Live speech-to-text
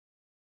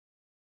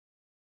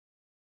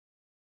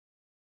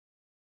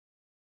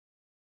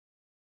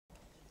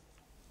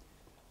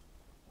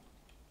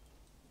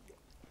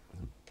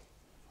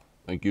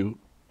Thank you.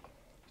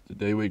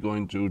 Today we're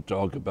going to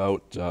talk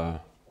about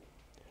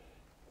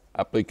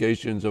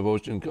applications of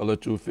ocean color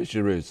to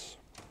fisheries.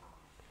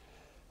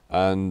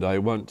 And I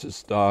want to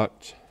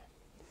start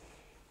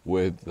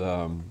with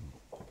a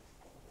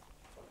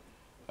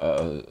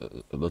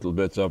little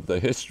bit of the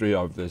history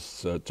of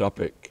this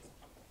topic.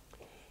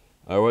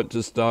 I want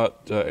to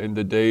start in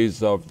the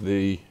days of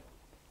the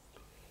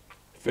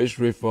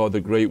fishery for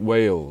the great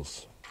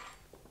whales.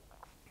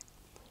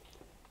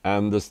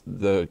 And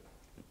the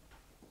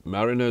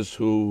mariners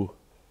who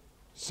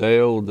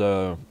sailed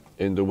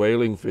in the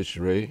whaling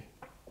fishery,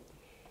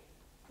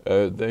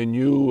 they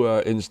knew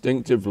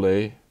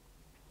instinctively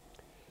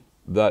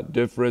that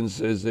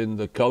differences in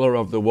the color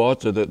of the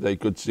water that they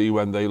could see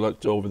when they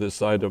looked over the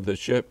side of the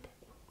ship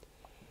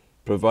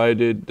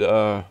provided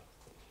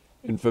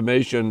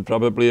information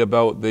probably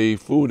about the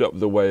food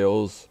of the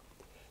whales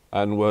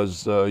and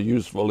was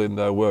useful in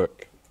their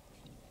work.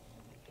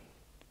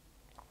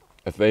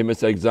 A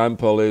famous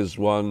example is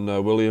one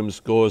William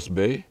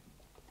Scoresby,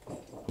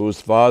 whose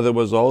father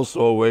was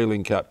also a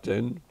whaling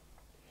captain,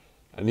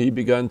 and he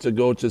began to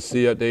go to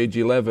sea at age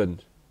 11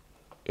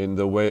 in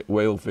the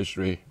whale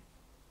fishery.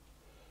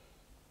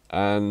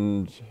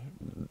 And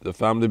the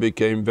family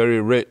became very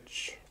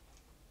rich.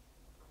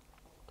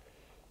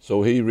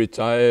 So he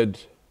retired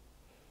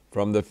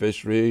from the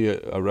fishery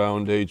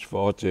around age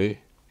 40.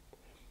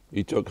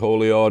 He took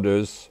holy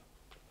orders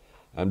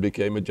and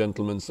became a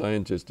gentleman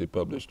scientist. He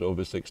published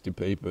over 60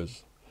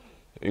 papers,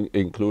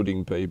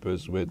 including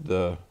papers with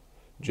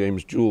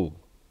James Joule.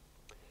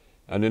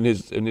 And in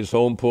his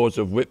home port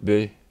of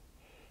Whitby,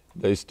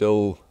 they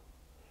still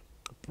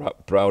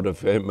proud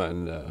of him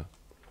and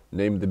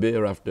named the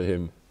beer after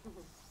him.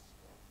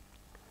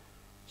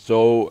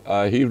 So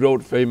he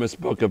wrote a famous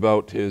book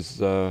about his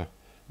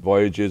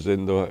voyages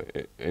in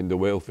the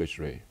whale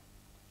fishery.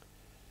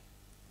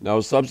 Now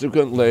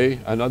subsequently,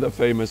 another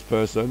famous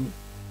person,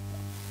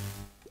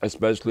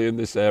 especially in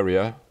this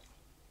area,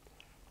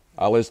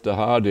 Alister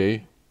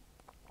Hardy,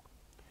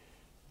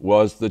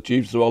 was the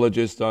chief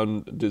zoologist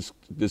on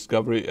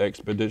Discovery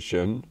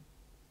Expedition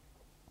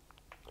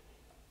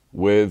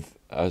with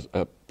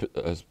a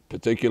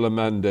particular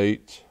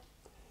mandate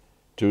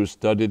to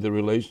study the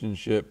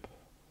relationship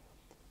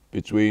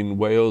between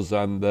whales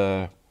and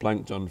their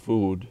plankton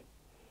food.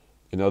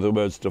 In other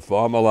words, to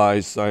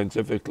formalize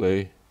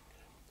scientifically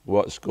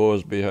what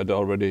Scoresby had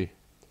already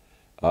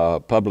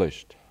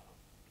published.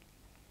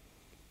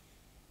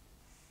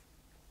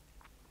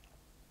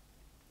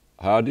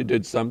 Hardy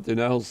did something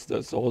else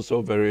that's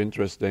also very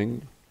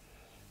interesting,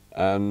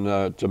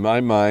 and to my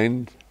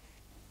mind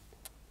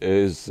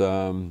is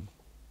the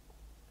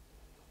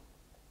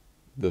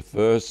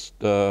first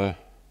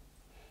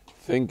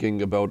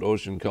thinking about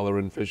ocean color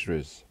in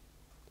fisheries.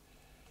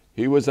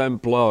 He was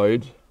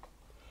employed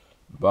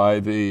by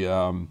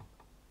the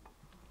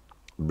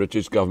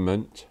British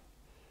government,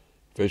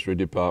 Fishery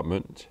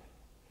Department,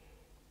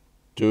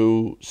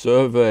 to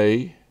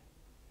survey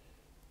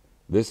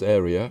this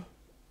area,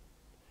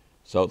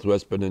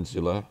 Southwest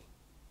Peninsula,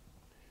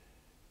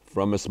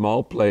 from a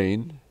small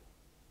plane,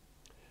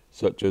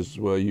 such as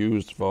were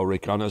used for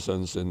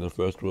reconnaissance in the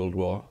First World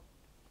War.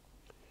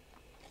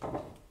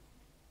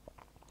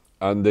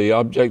 And the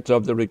object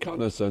of the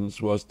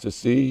reconnaissance was to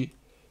see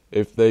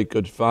if they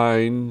could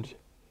find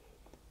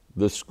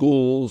the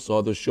schools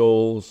or the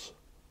shoals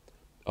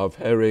of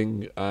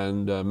herring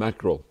and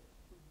mackerel.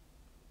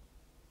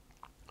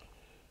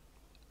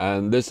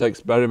 And this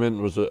experiment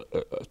was a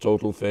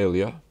total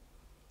failure.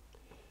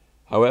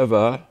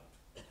 However,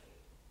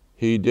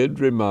 he did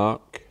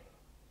remark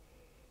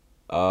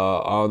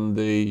on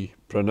the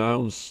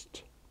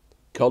pronounced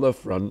color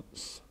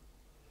fronts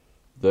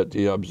that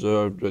he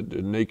observed with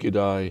the naked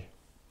eye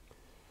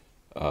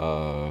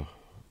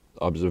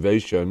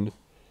observation,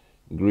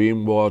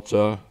 green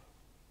water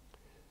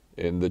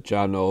in the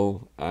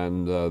channel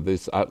and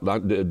this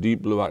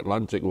deep blue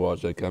Atlantic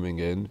water coming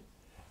in.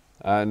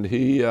 And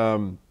he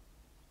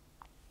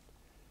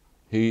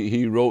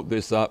wrote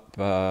this up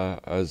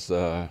as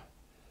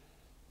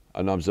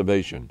an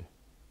observation.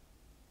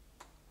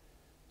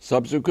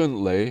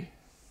 Subsequently,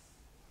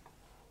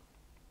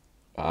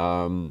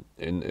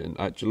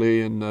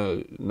 actually in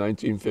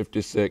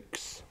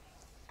 1956,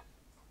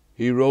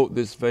 he wrote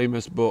this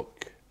famous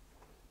book,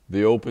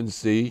 The Open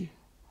Sea.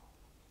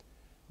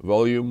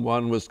 Volume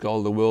 1 was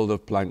called The World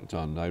of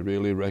Plankton. I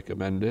really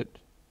recommend it.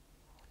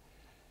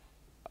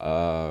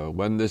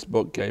 When this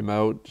book came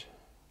out,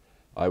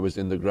 I was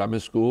in the grammar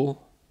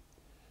school.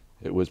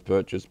 It was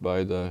purchased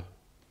by the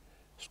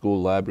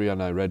school library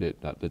and I read it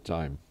at the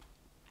time.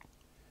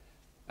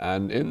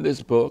 And in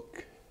this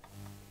book,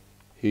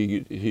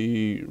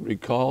 he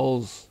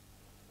recalls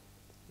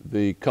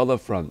the color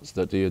fronts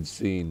that he had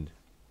seen,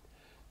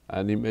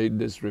 and he made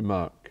this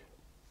remark: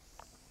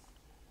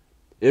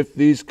 if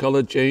these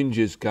color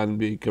changes can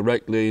be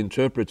correctly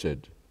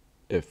interpreted,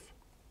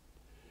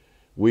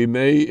 we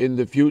may in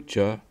the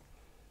future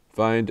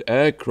find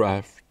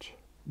aircraft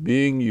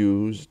being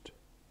used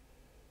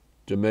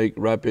to make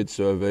rapid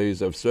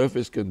surveys of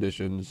surface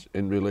conditions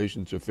in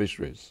relation to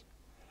fisheries.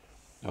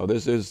 Now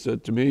this is,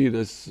 to me,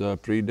 this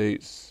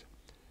predates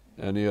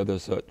any other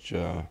such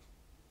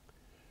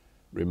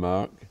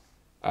remark.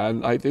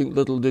 And I think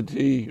little did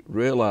he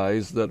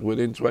realize that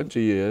within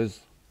 20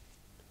 years,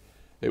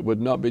 it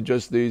would not be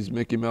just these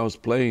Mickey Mouse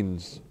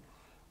planes,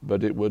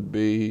 but it would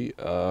be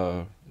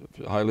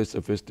highly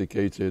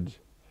sophisticated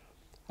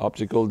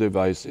optical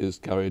devices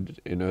carried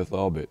in Earth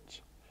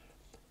orbit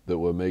that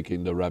were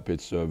making the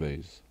rapid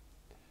surveys.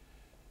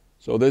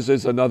 So this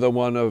is another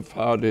one of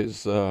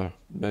Hardy's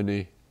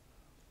many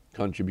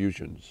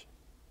contributions.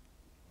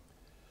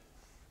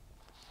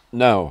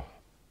 Now,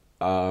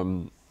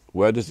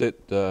 where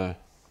do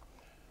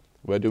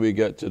we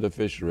get to the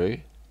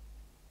fishery?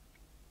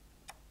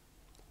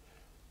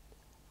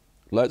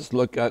 Let's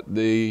look at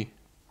the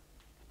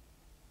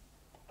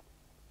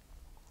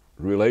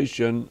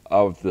relation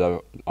of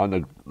on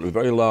a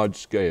very large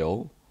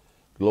scale,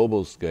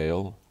 global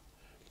scale,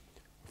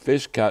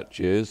 fish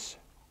catches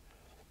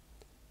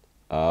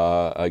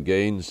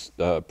against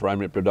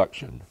primary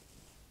production.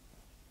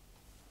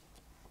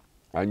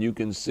 And you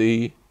can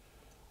see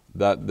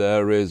that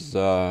there is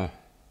a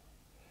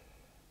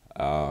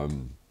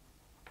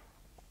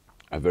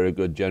very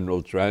good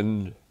general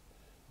trend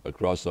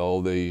across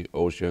all the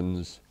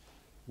oceans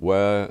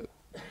where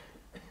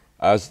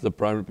as the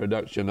primary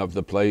production of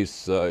the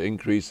place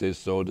increases,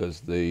 so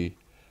does the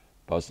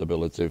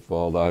possibility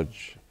for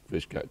large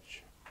fish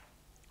catch.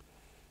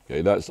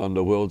 Okay, that's on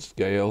the world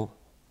scale.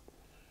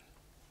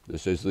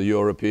 This is the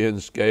European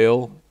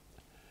scale,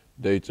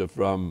 data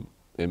from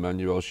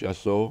Emmanuel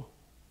Chassot.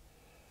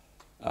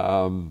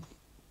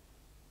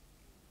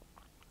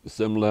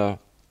 Similar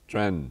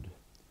trend.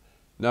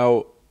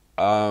 Now,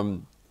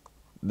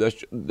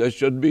 there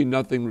should be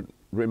nothing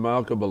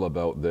remarkable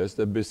about this.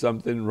 There'd be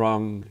something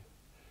wrong,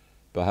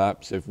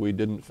 perhaps, if we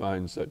didn't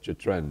find such a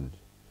trend.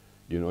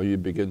 You know, you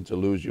begin to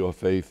lose your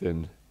faith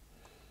in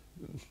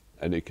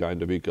any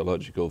kind of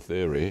ecological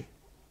theory.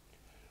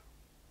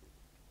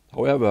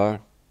 However,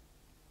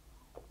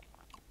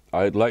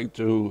 I'd like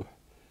to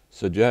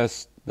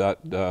suggest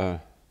that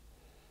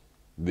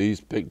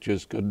these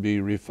pictures could be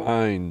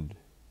refined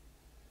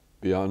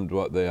beyond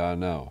what they are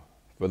now,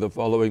 for the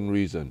following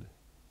reason.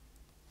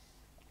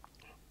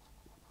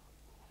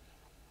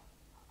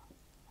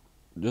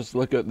 Just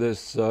look at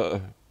this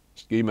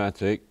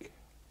schematic.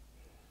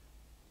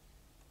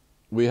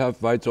 We have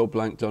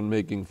phytoplankton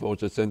making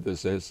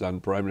photosynthesis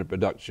and primary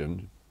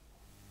production,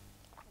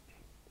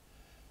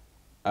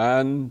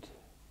 and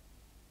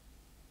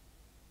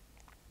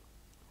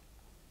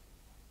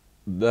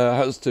there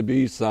has to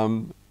be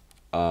some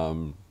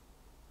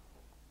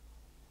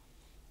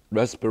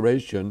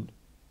respiration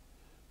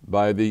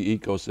by the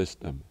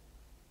ecosystem.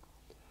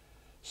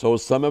 So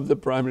some of the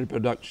primary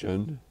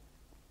production,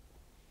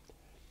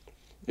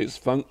 its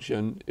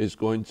function is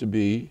going to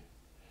be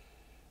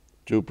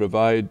to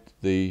provide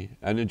the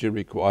energy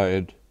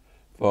required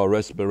for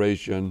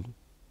respiration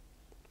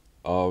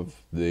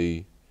of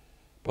the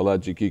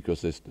pelagic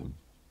ecosystem.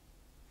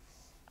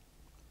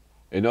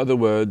 In other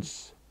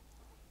words,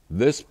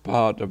 this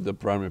part of the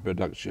primary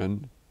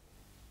production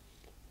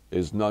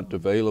is not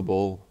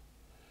available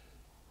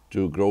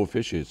to grow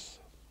fishes.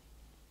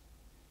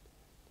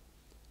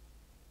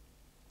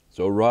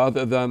 So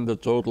rather than the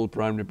total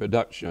primary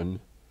production,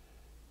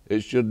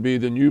 it should be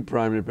the new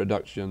primary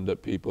production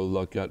that people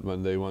look at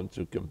when they want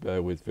to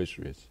compare with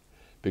fisheries.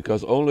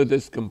 Because only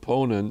this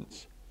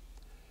component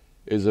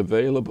is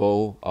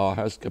available or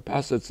has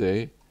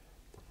capacity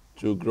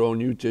to grow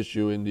new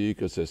tissue in the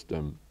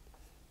ecosystem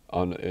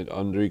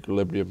under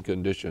equilibrium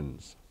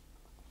conditions.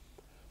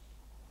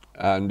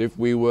 And if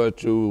we were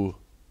to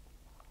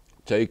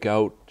take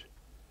out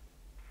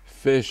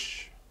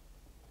fish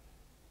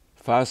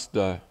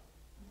faster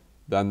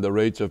than the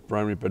rate of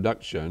primary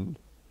production,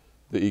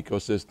 the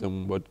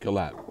ecosystem would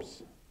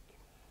collapse.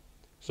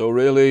 So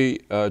really,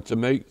 to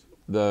make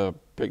the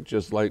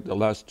pictures like the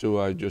last two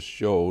I just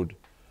showed,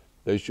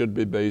 they should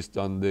be based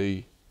on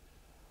the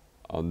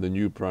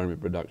new primary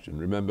production.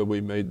 Remember,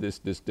 we made this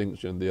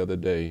distinction the other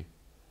day: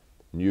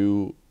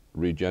 new,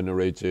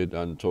 regenerated,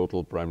 and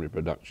total primary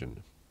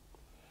production.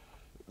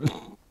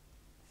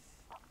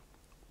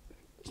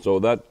 So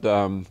that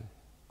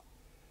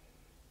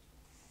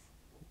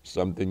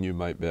something you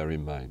might bear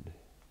in mind.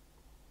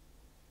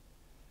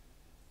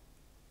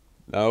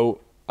 Now,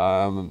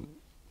 going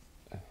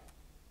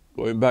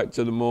back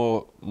to the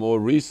more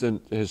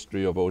recent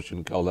history of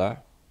ocean color,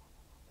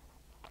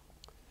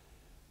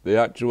 the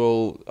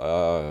actual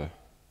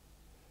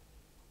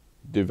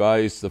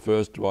device, the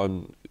first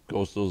one,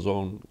 Coastal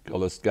Zone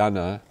Color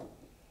Scanner,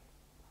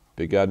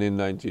 began in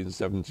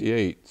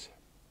 1978.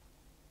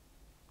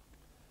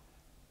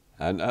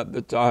 And at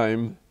the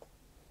time,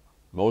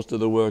 most of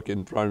the work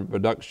in primary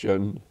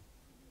production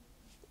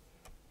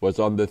was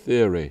on the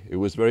theory. It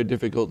was very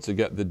difficult to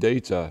get the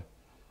data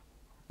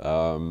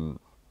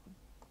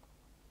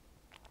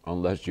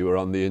unless you were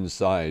on the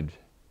inside.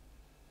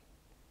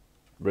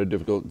 Very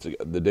difficult to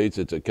get the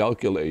data to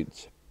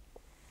calculate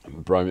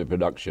primary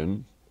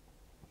production.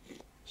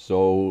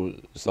 So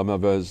some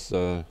of us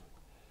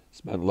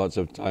spent lots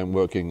of time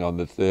working on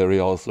the theory,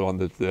 also on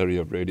the theory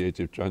of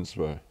radiative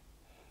transfer.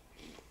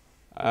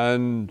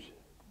 And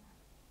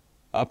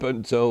up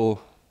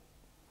until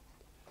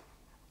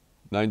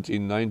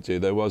 1990,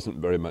 there wasn't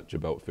very much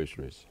about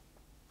fisheries.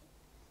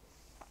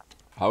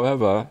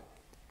 However,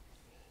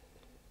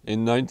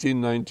 in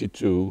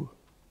 1992,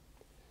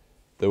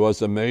 there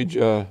was a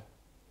major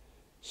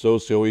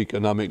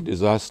socio-economic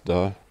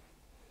disaster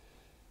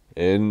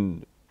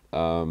in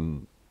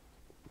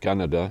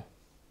Canada,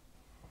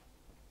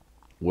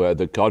 where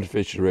the cod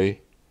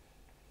fishery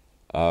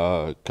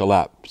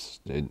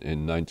collapsed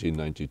in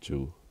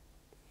 1992.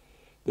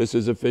 This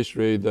is a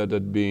fishery that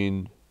had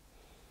been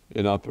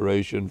in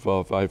operation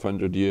for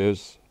 500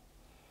 years.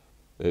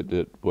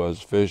 It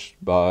was fished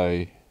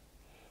by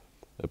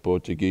the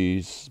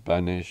Portuguese,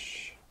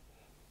 Spanish,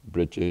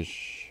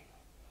 British,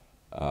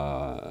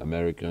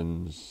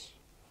 Americans,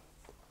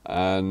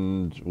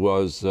 and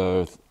was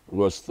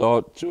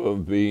thought to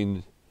have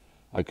been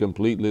a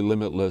completely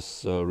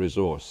limitless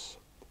resource.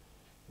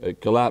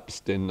 It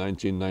collapsed in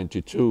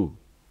 1992,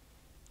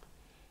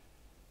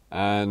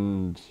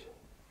 and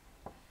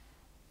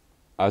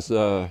as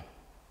a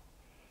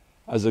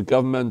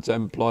government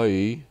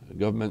employee, a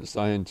government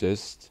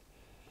scientist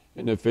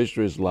in a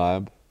fisheries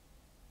lab,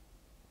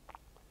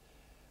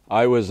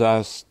 I was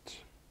asked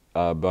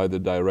by the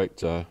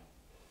director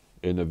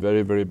in a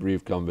very, very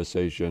brief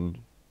conversation,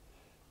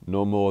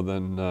 no more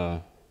than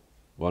 1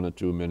 or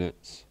 2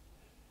 minutes,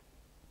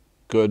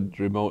 could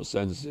remote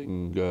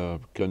sensing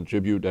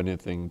contribute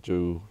anything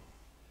to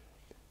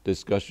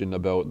discussion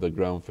about the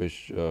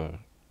groundfish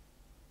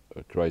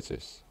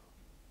crisis?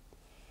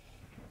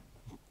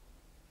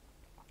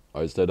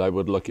 I said I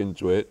would look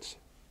into it.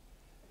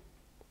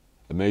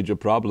 The major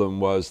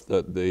problem was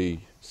that the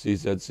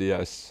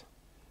CZCS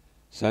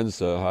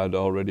sensor had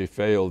already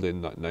failed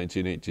in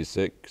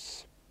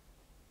 1986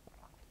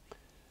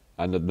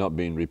 and had not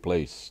been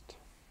replaced.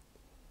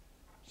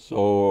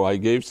 So I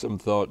gave some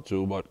thought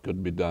to what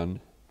could be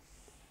done,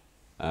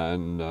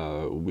 and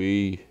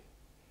we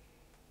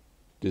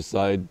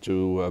decided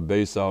to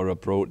base our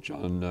approach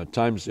on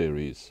time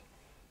series.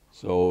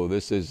 So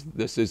this is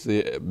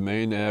the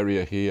main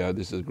area here.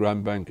 This is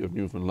Grand Bank of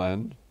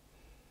Newfoundland,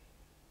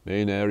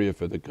 main area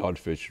for the cod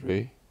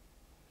fishery.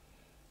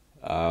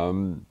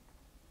 And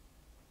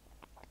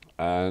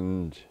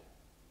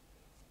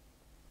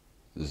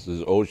this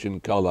is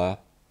ocean color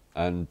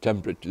and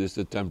temperature. This is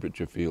a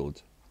temperature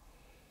field.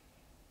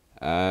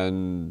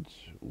 And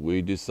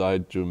we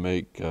decide to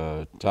make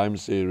time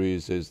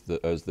series as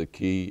the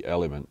key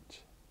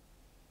element.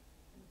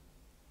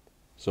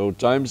 So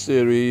time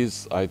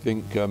series, I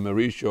think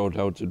Marie showed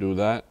how to do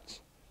that.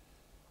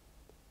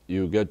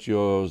 You get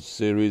your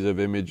series of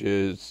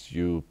images,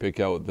 you pick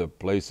out the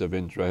place of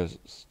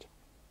interest,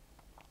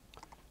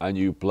 and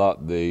you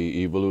plot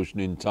the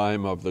evolution in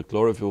time of the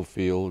chlorophyll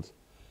field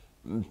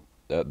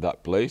at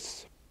that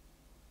place.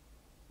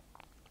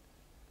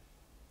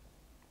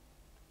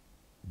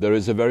 There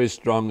is a very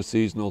strong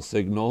seasonal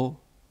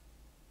signal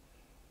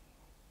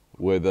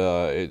with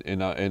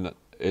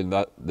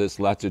this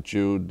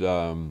latitude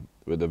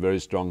with a very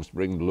strong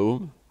spring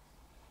bloom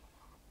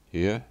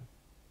here.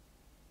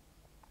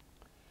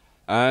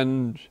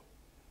 And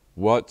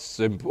what's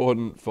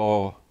important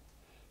for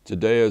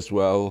today as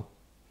well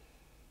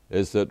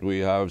is that we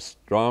have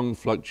strong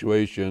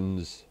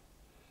fluctuations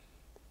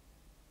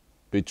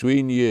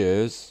between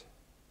years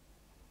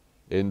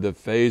in the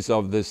phase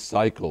of this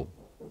cycle.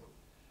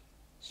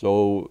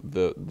 So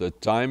the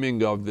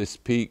timing of this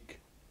peak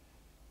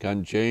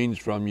can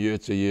change from year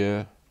to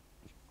year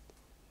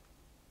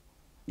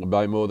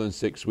by more than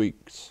 6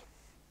 weeks.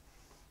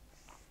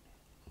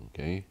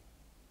 Okay?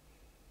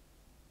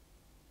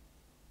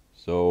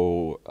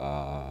 So,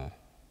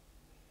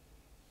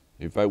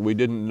 in fact, we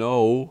didn't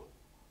know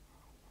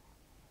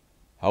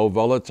how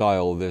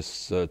volatile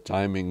this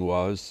timing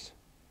was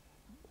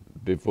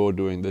before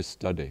doing this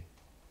study.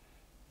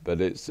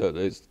 But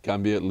it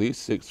can be at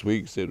least 6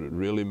 weeks. It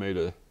really made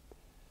a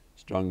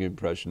strong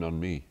impression on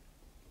me.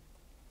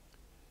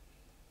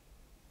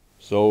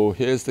 So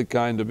here's the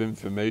kind of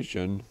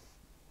information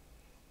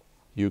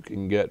you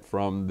can get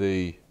from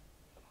the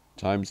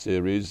time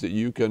series. That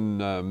you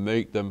can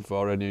make them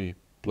for any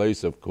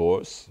place, of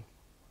course.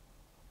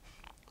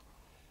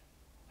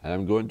 And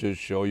I'm going to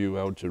show you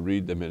how to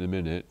read them in a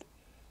minute.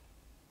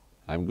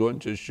 I'm going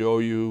to show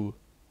you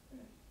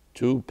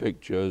 2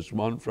 pictures,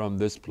 one from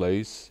this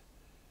place,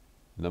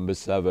 number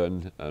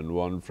 7, and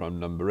one from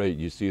number 8.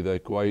 You see they're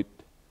quite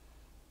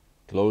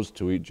close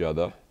to each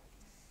other,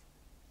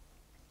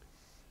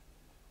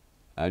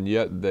 and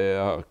yet they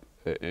are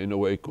in a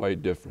way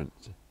quite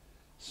different.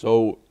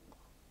 So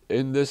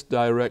in this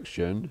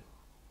direction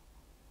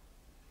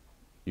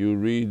you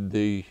read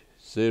the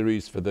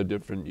series for the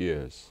different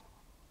years,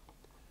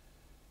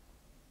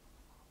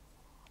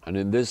 and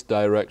in this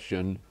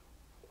direction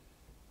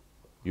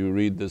you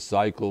read the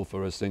cycle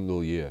for a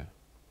single year.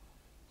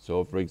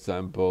 So for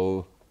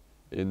example,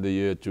 in the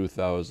year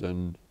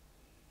 2000,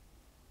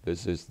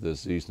 this is the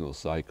seasonal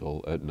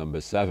cycle at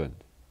number 7.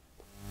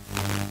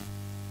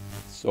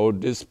 So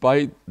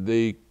despite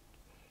the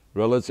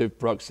relative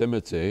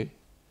proximity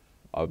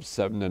of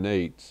 7 and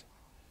 8,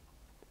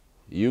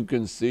 you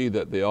can see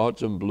that the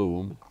autumn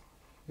bloom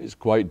is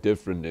quite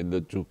different in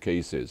the two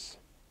cases.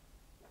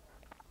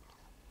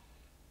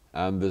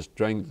 And the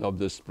strength of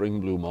the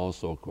spring bloom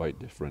also quite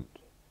different.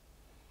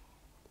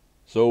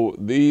 So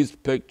these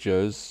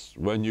pictures,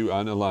 when you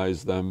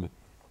analyze them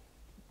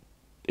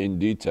in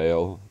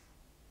detail,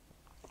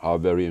 are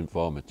very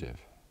informative.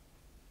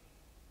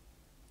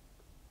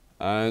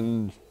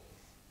 And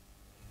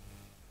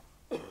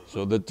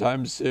so the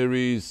time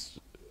series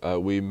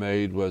we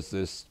made was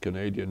this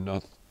Canadian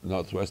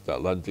Northwest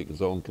Atlantic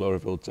Zone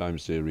Chlorophyll time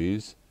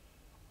series.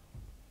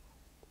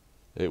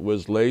 It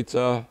was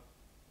later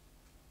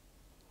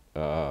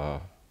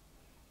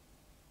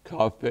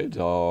copied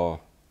or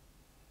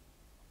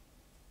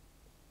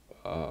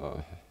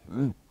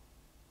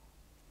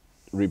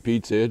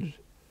repeated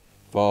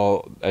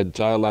for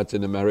entire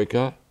Latin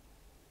America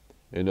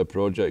in a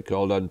project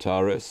called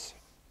Antares.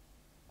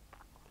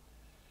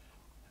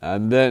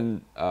 And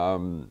then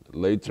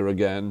later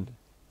again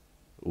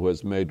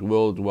was made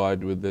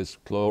worldwide with this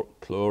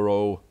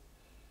Chloro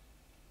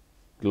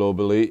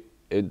Globally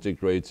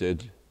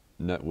Integrated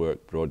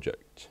Network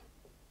project.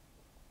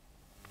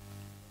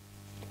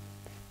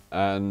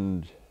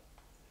 And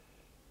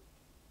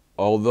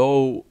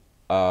although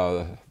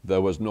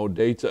there was no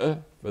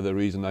data, for the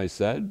reason I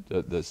said,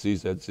 that the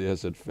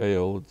CZCS had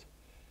failed,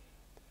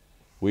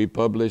 we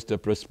published a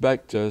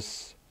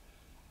prospectus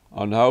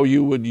on how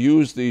you would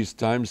use these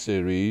time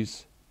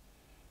series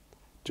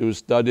to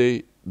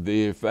study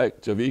the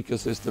effect of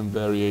ecosystem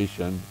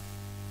variation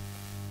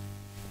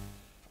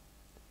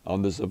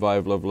on the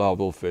survival of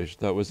larval fish.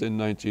 That was in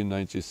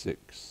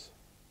 1996.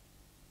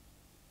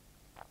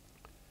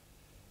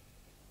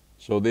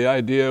 So the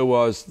idea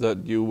was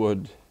that you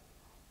would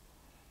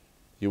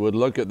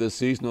look at the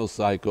seasonal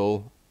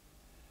cycle,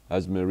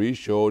 as Marie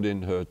showed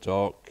in her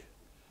talk,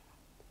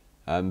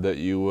 and that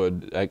you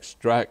would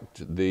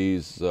extract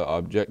these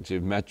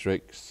objective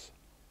metrics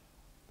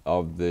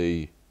of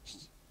the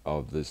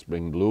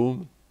spring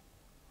bloom,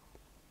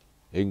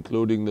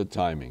 including the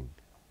timing.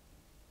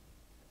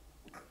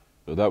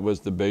 So that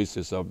was the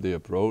basis of the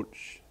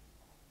approach.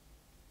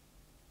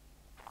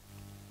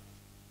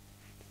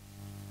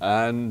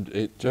 And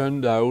it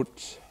turned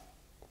out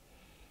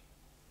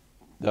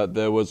that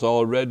there was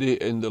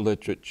already in the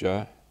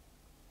literature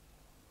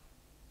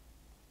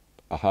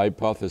a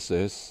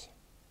hypothesis,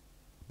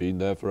 been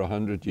there for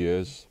 100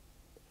 years,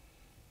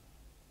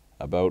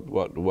 about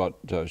what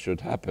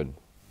should happen.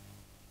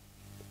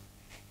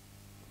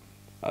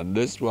 And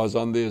this was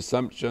on the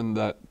assumption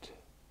that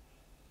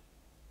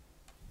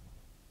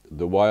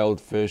the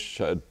wild fish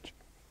had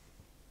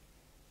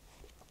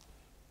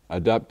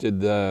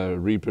adapted their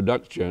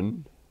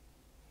reproduction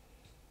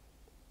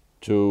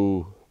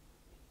to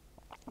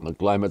the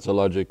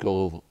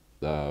climatological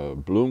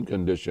bloom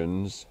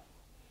conditions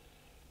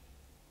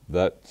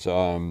that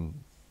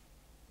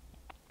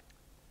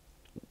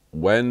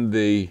when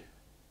the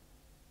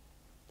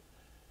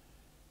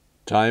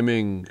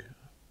timing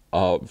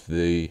of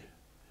the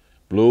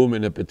bloom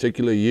in a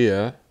particular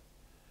year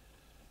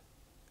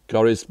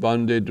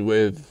corresponded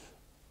with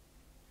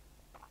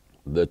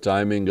the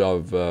timing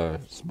of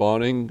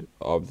spawning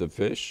of the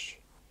fish,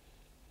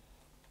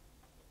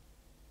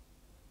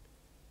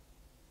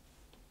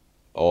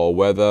 or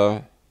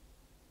whether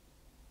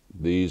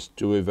these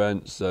two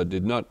events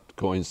did not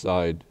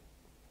coincide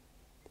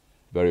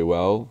very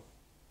well,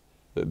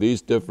 that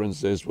these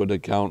differences would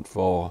account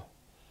for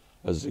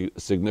a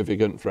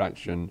significant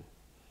fraction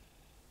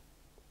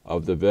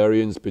of the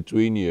variance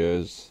between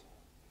years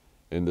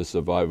in the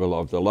survival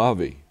of the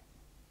larvae.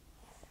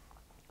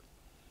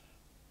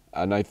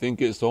 And I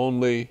think it's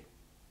only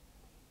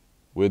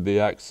with the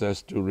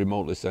access to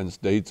remotely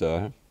sensed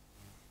data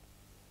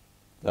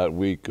that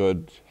we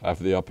could have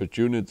the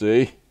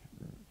opportunity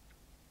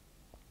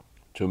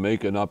to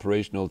make an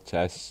operational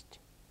test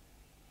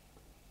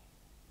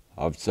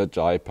of such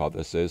a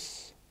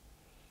hypothesis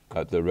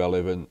at the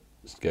relevant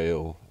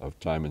scale of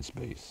time and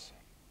space.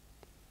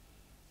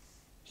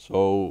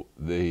 So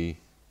the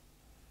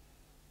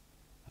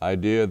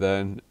idea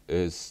then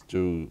is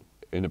to,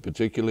 in a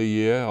particular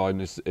year or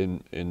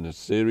in a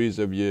series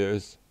of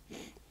years,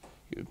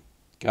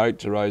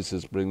 characterize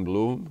the spring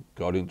bloom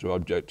according to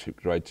objective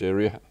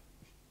criteria,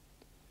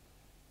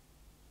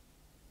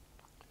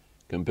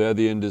 compare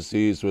the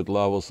indices with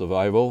larval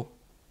survival,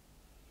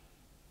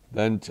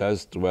 then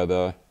test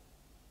whether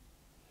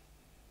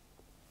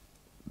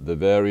the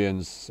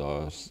variance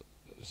or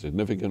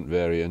significant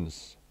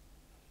variance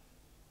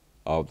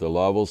of the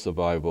larval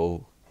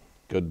survival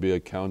could be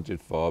accounted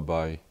for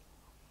by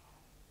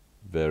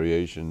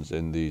variations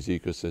in these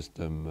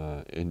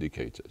ecosystem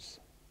indicators.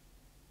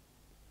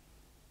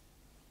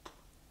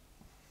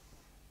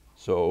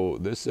 So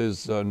this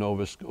is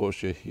Nova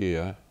Scotia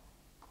here,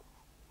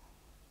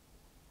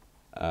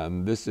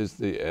 and this is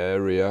the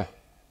area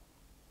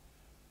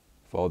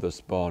for the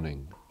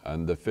spawning,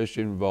 and the fish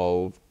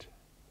involved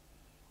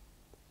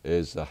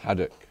is a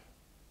haddock.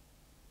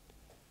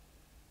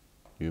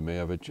 You may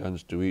have a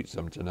chance to eat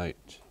some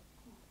tonight.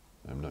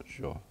 I'm not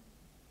sure.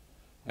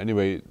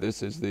 Anyway,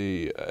 this is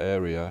the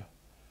area.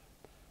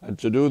 And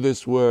to do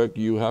this work,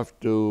 you have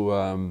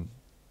to,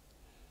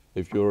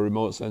 if you're a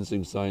remote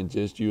sensing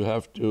scientist, you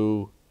have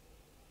to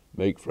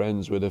make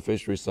friends with a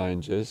fishery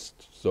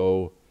scientist.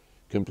 So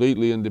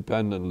completely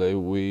independently,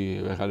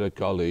 we had a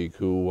colleague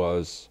who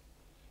was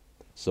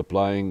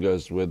supplying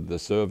us with the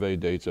survey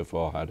data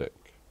for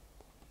haddock.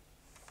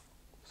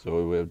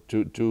 So we have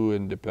two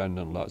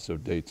independent lots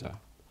of data.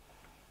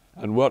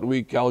 And what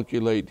we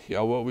calculate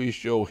here, what we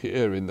show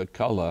here in the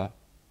color,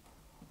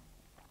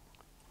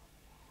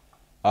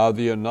 are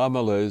the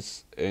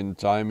anomalies in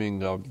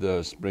timing of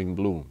the spring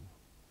bloom.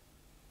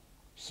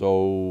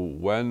 So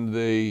when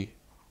the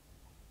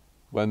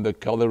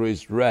color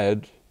is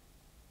red,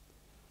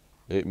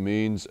 it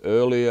means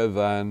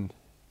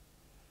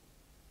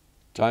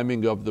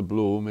timing of the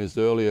bloom is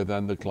earlier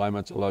than the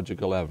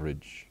climatological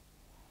average.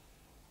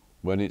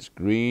 When it's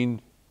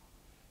green,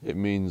 it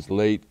means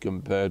late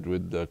compared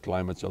with the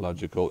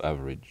climatological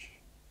average.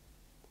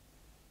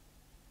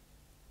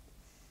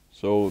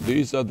 So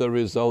these are the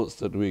results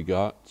that we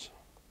got.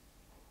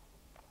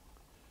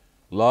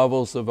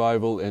 Larval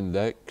survival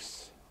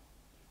index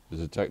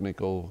is a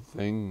technical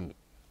thing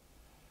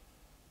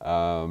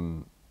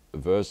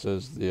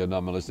versus the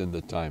anomalies in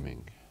the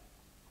timing.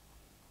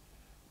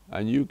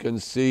 And you can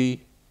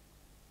see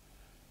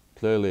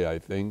clearly, I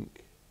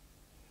think,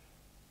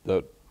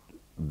 that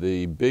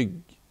the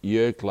big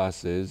year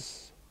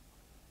classes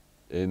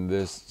in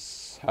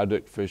this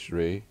haddock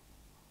fishery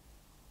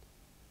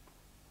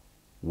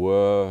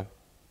were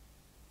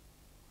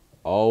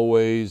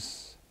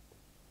always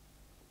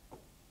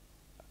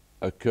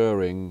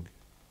occurring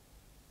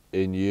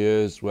in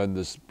years when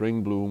the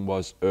spring bloom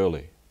was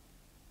early.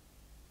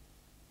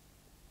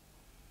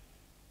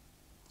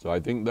 So I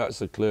think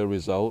that's a clear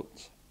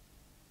result.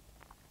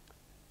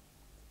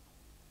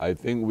 I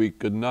think we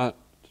could not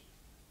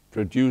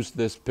produce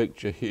this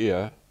picture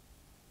here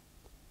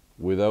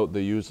without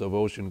the use of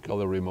ocean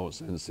color remote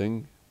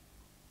sensing.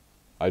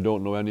 I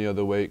don't know any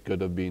other way it could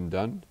have been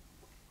done.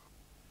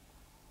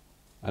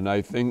 And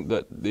I think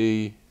that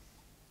the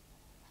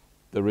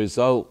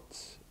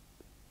result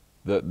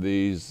that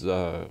these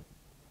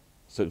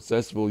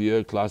successful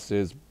year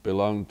classes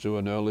belong to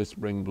an early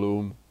spring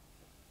bloom,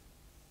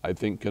 I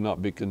think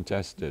cannot be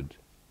contested.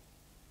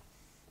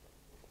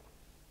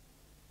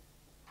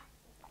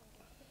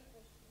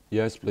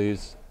 Yes,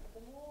 please. The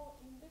more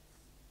index,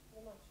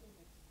 the much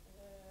index,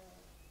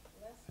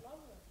 less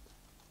larva,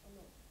 or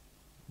no?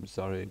 I'm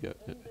sorry. The larger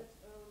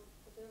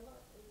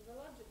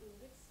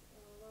index,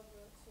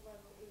 larva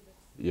survival index.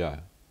 Yeah.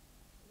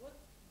 What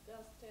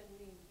does 10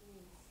 mean?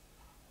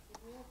 It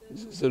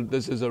means that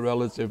This is a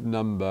relative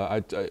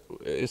number.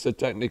 It's a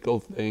technical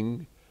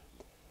thing.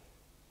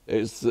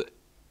 It's the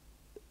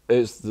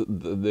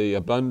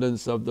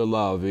abundance of the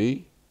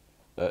larvae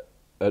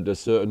at a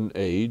certain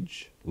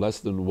age, less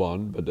than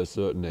 1, but a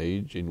certain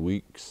age in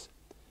weeks,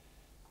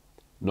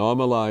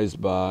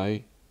 normalized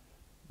by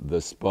the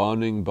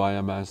spawning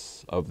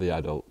biomass of the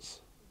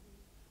adults.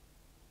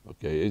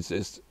 Okay,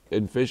 it's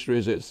in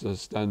fisheries it's a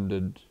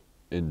standard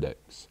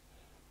index.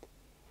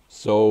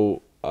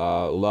 So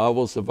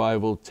larval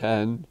survival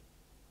 10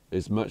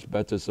 is much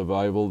better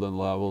survival than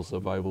larval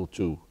survival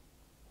 2.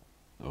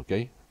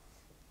 Okay?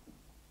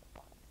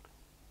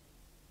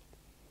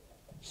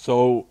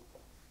 So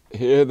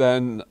here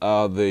then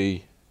are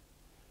the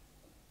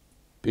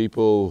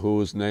people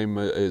whose name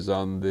is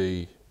on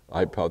the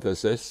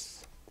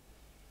hypothesis.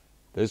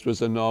 This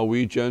was a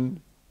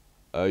Norwegian,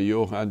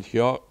 Johan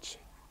Hjort,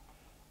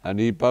 and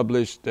he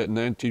published in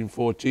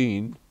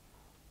 1914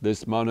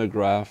 this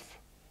monograph,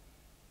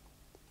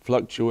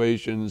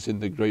 Fluctuations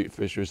in the Great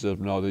Fisheries of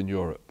Northern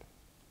Europe,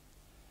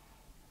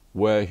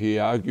 where he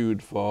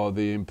argued for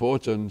the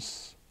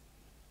importance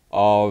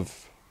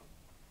of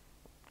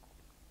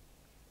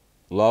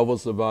larval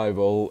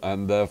survival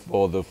and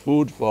therefore the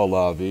food for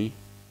larvae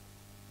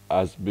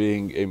as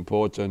being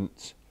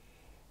important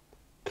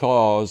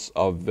cause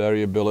of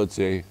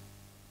variability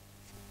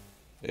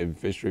in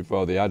fishery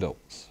for the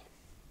adults.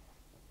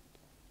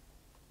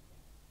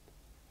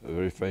 A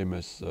very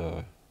famous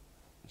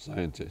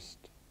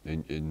scientist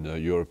in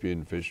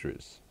European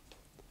fisheries.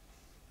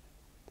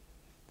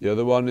 The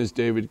other one is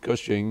David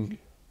Cushing,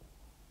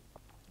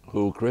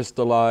 who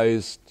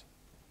crystallized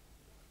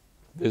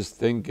this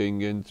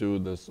thinking into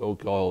the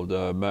so-called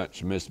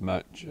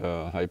match-mismatch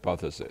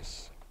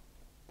hypothesis.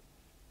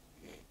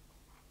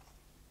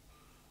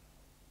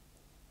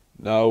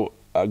 Now,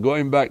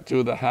 going back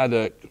to the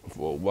haddock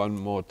for one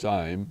more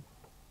time,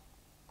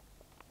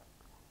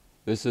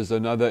 this is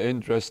another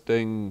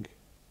interesting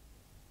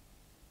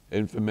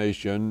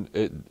information.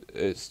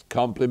 It's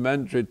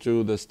complementary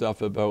to the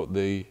stuff about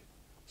the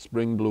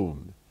spring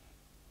bloom.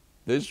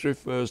 This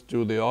refers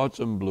to the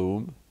autumn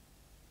bloom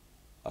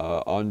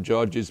on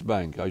Georges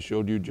Bank. I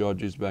showed you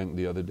Georges Bank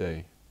the other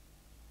day.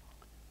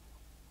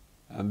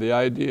 And the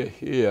idea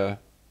here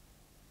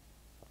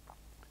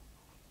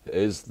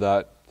is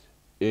that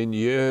in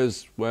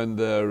years when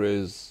there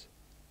is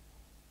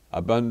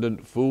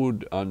abundant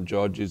food on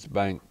George's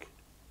Bank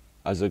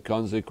as a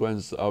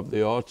consequence of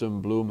the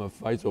autumn bloom of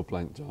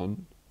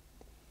phytoplankton,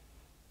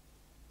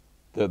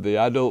 that the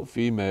adult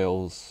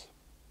females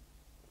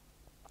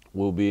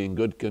will be in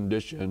good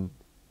condition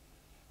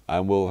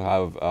and will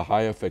have a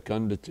higher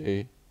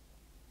fecundity,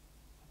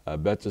 a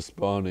better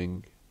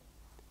spawning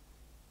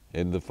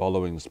in the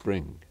following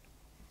spring.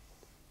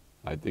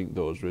 I think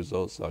those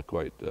results are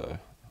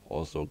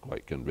also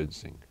quite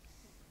convincing.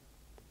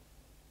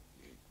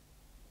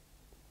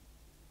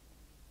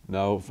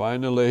 Now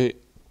finally,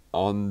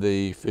 on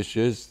the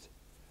fishes,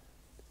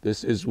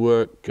 this is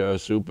work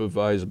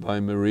supervised by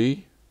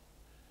Marie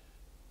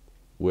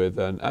with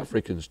an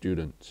African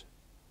student.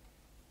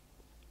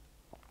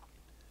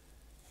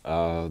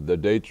 The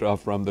data are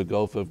from the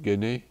Gulf of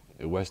Guinea,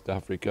 West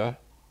Africa,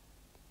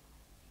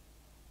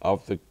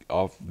 of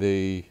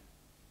the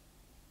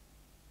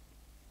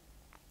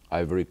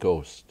Ivory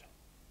Coast.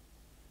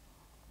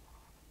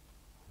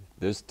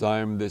 This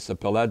time this is a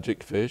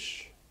pelagic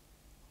fish.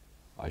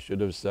 I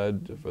should have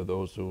said, for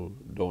those who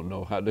don't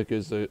know, haddock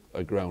is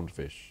a ground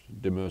fish,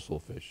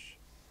 demersal fish.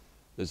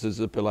 This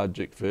is a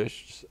pelagic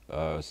fish,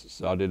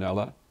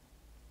 Sardinella.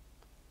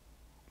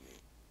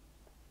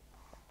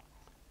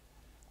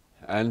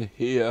 And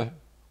here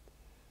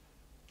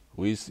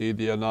we see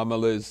the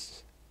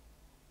anomalies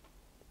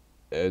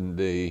in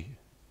the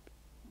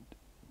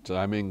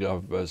timing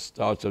of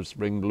start of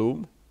spring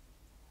bloom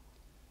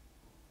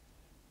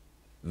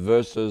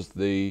versus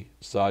the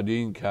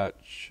sardine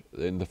catch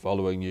in the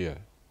following year.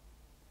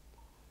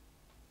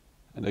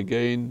 And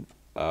again,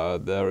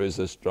 there is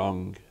a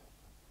strong,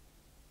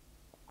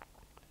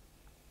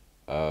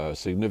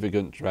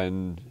 significant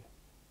trend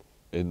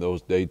in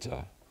those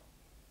data,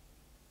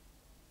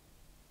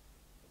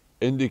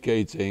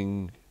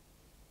 indicating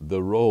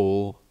the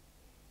role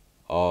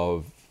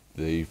of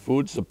the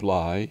food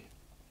supply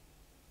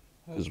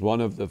as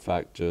one of the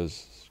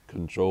factors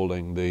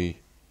controlling the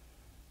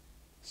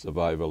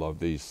survival of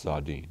these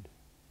sardines.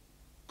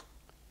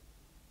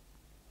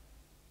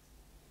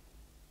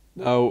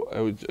 Now,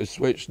 I would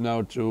switch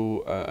now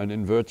to an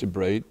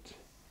invertebrate.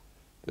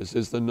 This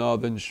is the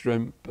northern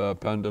shrimp,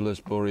 Pandalus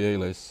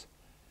borealis.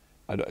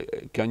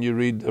 Can you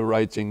read the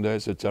writing there?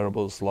 It's a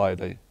terrible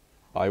slide.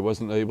 I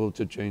wasn't able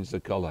to change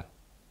the color.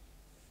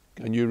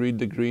 Can you read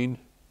the green?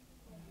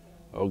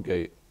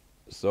 Okay,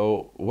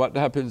 so what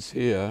happens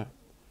here,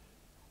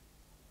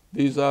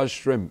 these are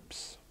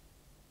shrimps.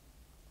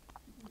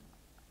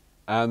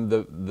 And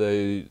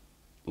the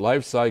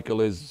life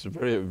cycle is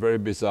very, very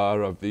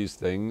bizarre of these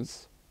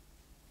things.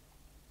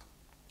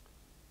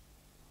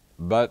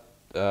 But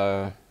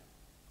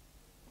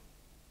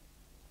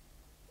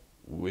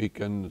we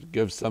can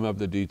give some of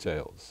the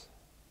details.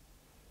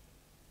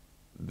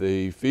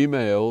 The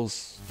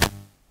females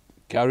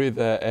carry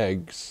their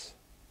eggs,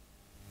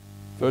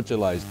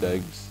 fertilized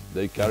eggs,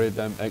 they carry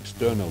them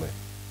externally.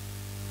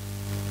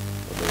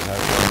 So they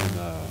have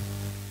them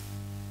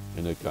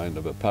in a kind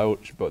of a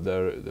pouch, but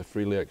they're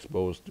freely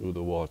exposed to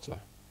the water.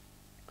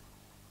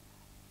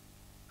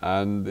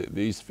 And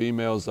these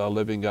females are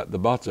living at the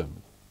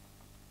bottom.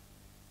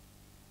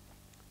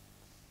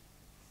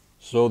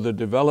 So the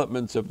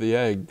development of the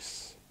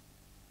eggs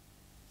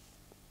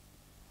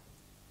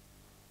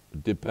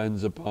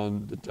depends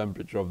upon the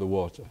temperature of the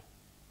water.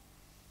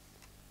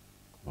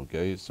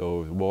 Okay,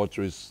 so if the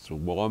water is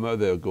warmer,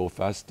 they'll go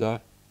faster.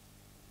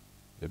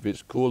 If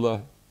it's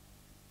cooler,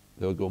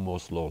 they'll go more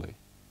slowly.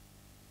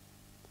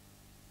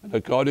 And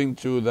according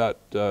to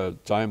that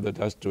time that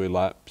has to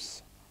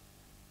elapse,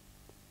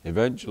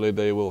 eventually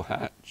they will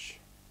hatch.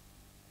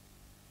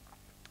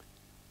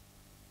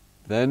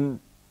 Then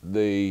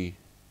the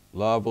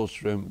larval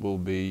shrimp will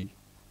be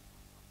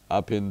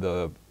up in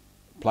the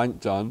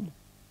plankton,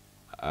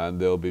 and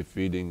they'll be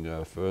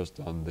feeding first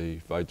on the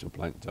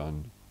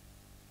phytoplankton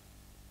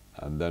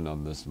and then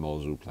on the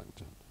small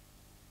zooplankton.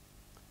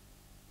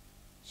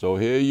 So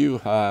here you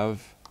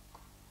have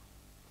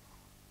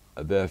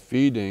their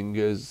feeding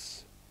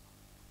is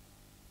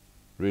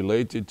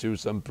related to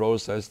some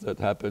process that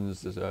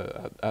happens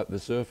at the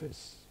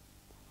surface,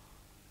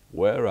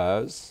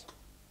 whereas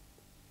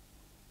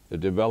the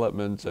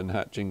development and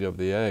hatching of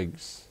the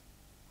eggs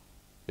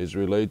is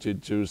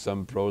related to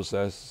some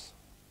process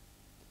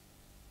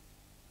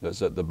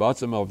that's at the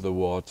bottom of the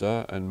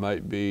water and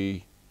might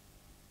be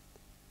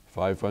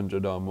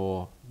 500 or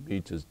more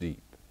meters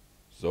deep.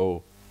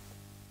 So,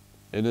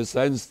 in a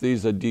sense,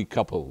 these are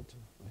decoupled.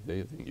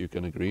 I think you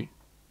can agree.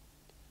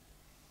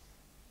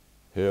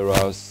 Here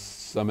are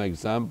some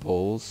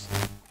examples.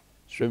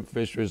 Shrimp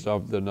fisheries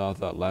of the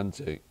North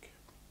Atlantic.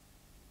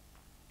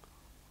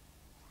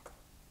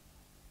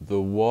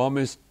 The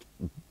warmest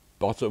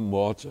bottom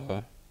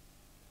water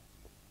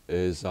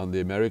is on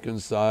the American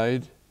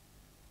side,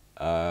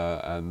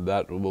 and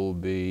that will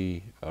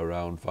be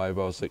around 5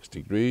 or 6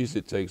 degrees.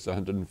 It takes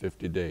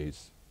 150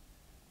 days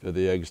for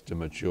the eggs to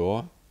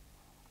mature.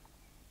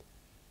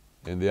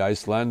 In the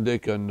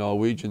Icelandic and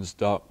Norwegian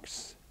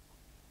stocks,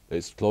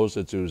 it's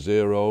closer to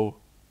 0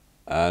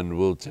 and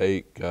will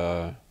take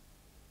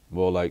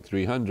more like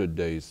 300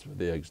 days for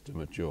the eggs to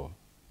mature.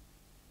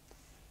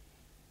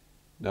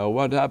 Now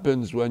what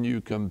happens when you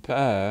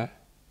compare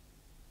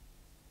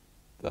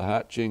the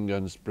hatching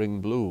and spring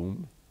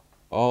bloom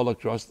all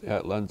across the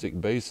Atlantic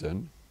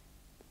basin,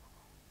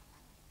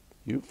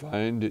 you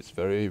find it's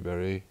very,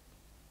 very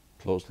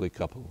closely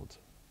coupled,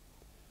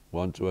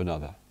 one to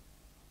another.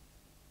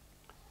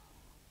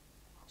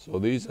 So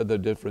these are the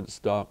different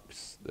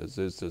stocks. This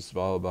is the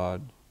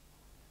Svalbard,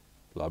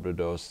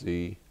 Labrador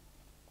Sea.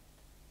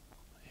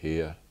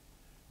 Here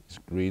is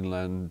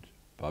Greenland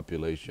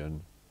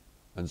population,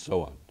 and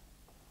so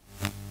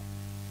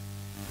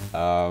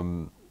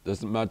on.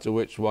 Doesn't matter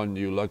which one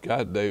you look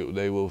at,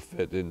 they will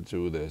fit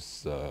into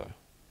this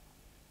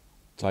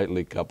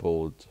tightly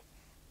coupled.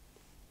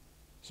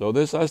 So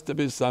this has to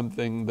be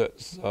something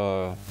that's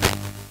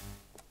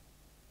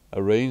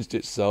arranged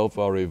itself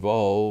or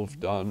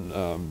evolved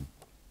on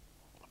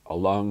a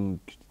long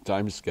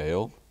time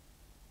scale.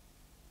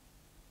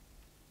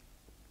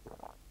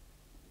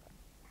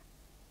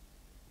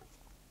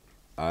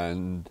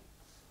 And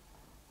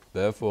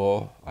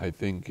therefore, I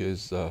think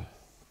is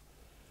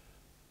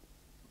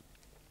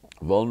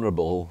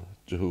vulnerable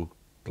to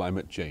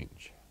climate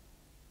change.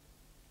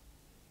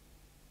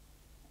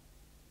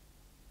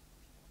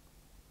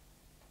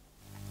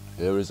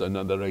 Here is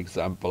another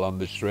example on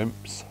the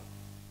shrimps.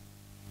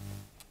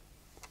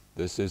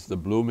 This is the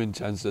bloom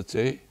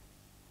intensity,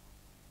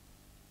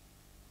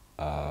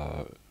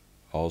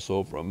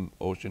 also from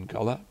Ocean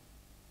Color.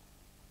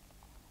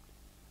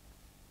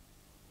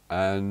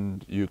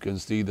 And you can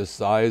see the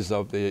size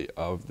of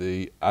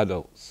the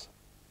adults,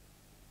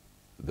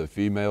 the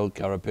female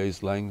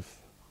carapace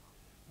length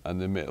and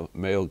the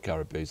male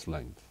carapace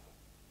length.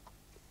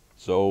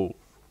 So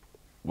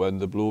when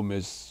the bloom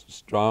is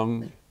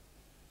strong,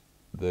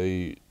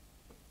 the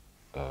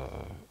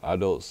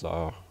adults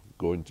are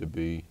going to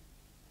be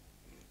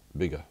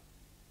bigger.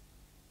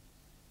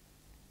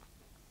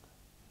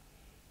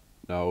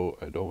 Now,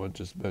 I don't want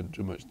to spend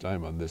too much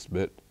time on this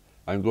bit.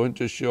 I'm going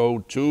to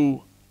show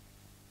two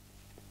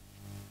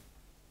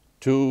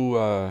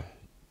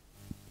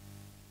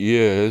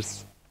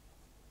years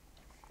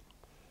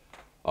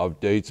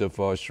of data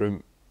for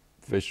shrimp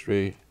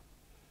fishery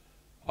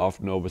off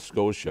Nova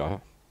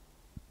Scotia.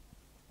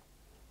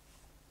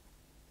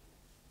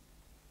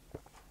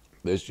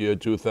 This year,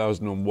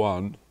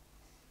 2001,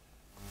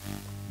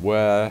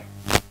 where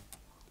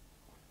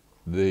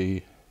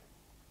the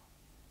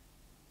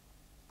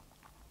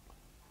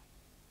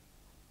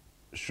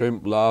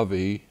shrimp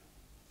larvae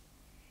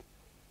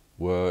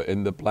were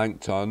in the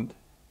plankton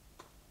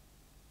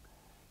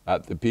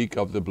at the peak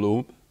of the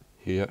bloom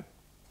here,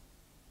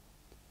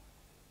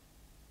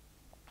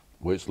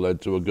 which led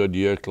to a good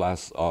year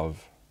class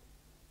of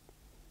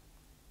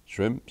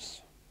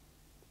shrimps,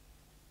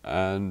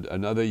 and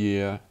another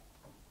year,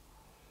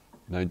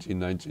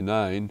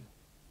 1999,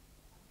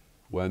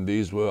 when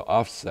these were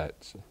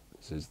offset.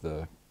 This is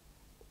a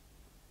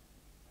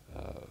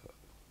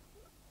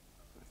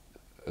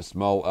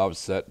small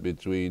offset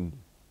between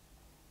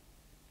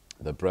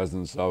the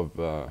presence of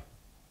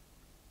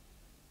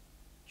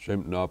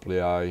shrimp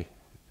nauplii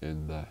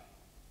in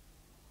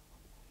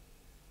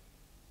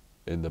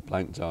the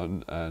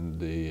plankton and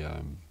the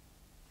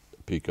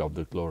peak of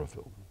the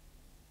chlorophyll.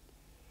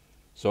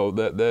 So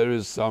there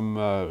is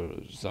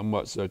some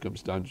somewhat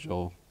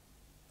circumstantial.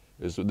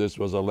 This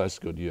was a less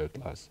good year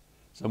class.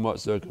 Somewhat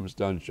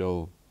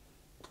circumstantial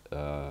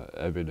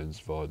evidence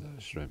for the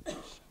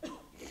shrimps.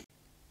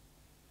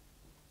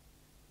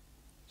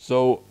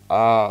 So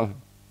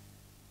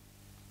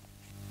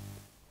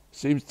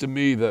seems to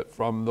me that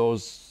from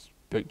those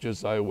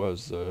pictures I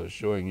was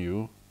showing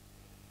you,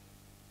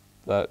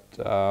 that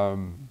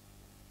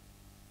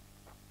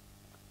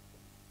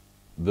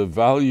the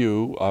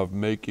value of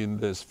making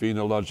this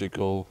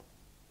phenological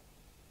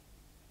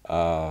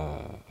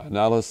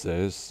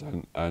analysis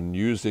and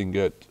using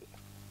it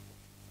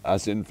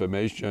as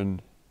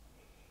information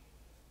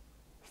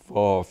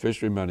for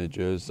fishery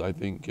managers, I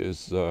think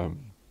has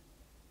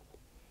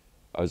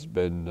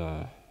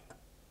been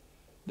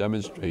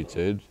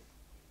demonstrated.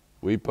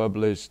 We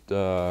published,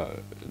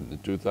 in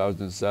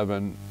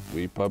 2007,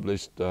 we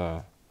published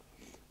a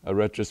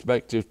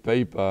retrospective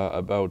paper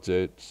about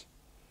it,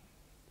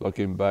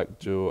 looking back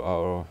to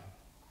our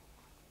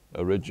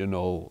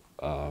original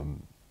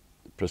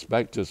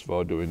prospectus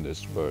for doing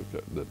this work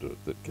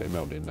that came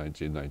out in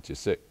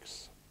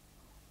 1996.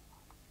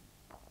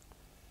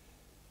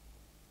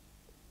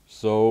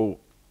 So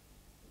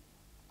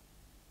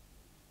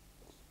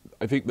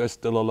I think there's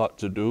still a lot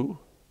to do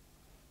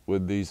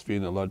with these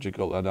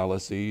phenological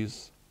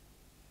analyses,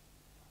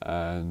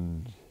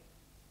 and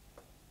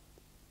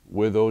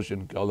with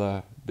ocean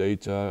color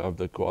data of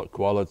the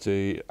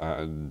quality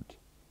and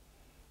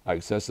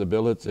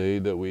accessibility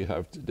that we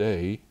have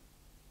today,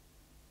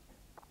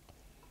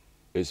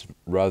 it's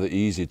rather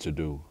easy to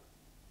do.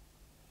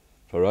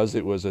 For us,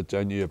 it was a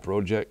 10-year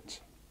project.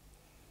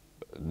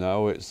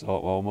 Now it's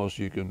almost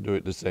you can do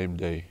it the same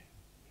day.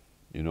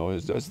 You know,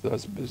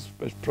 that's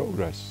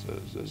progress.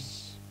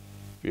 As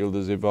field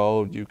has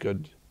evolved, you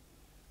could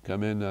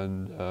come in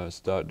and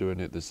start doing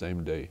it the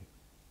same day.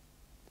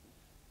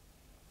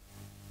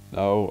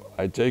 Now,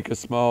 I take a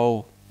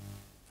small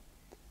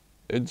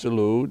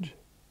interlude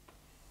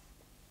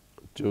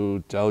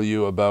to tell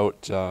you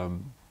about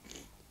an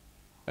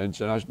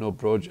international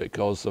project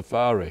called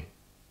SAFARI.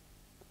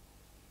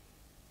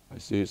 I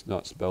see it's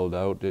not spelled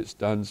out. It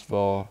stands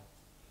for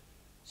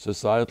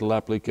Societal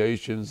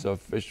Applications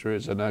of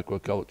Fisheries and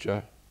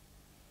Aquaculture.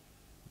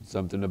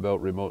 Something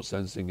about remote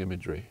sensing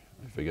imagery,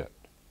 I forget.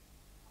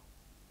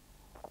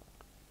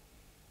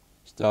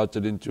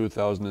 Started in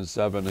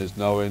 2007, is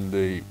now in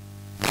the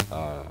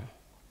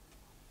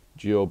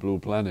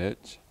GeoBlue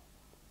Planet,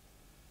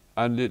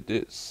 and it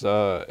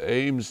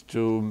aims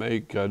to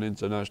make an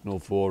international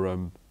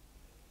forum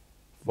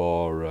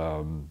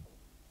for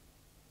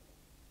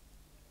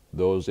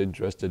those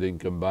interested in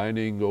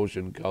combining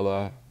ocean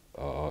color,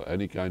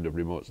 any kind of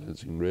remote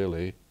sensing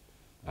really,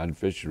 and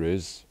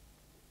fisheries.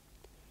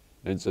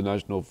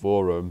 International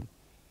forum,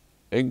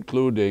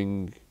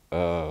 including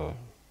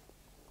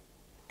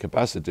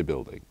capacity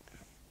building.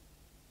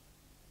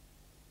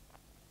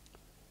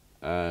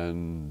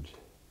 And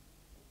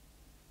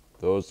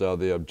those are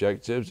the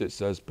objectives. It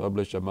says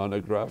publish a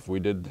monograph. We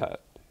did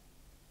that.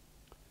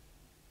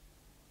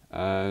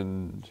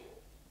 And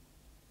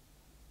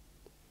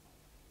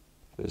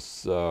this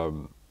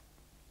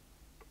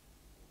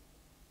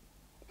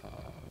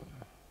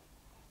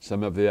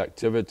some of the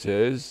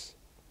activities.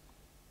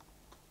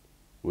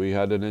 We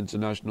had an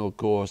international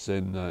course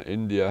in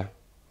India,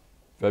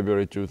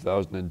 February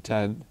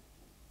 2010.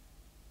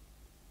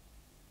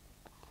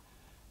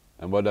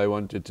 And what I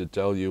wanted to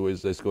tell you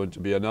is there's going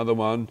to be another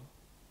one,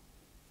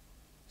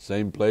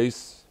 same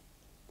place,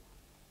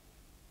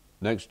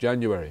 next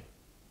January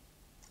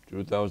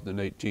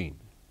 2018.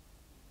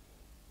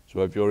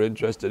 So if you're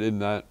interested in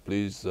that,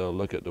 please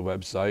look at the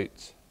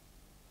website,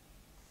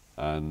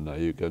 and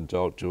you can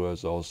talk to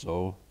us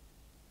also.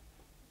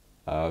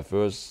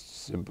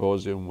 First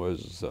symposium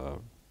was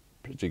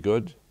pretty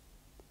good,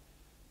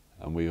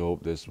 and we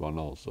hope this one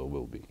also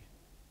will be.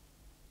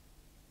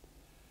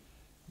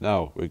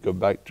 Now, we go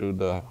back to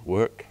the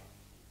work.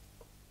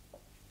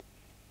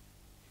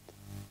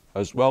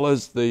 As well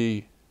as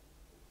the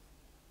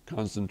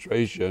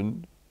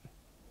concentration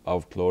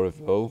of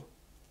chlorophyll,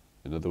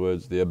 in other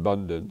words, the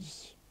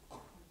abundance,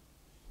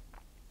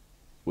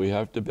 we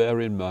have to bear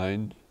in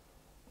mind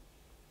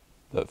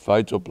that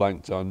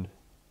phytoplankton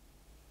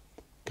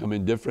come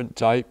in different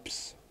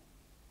types,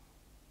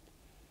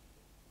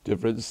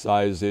 different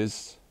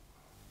sizes,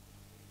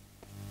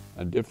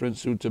 and different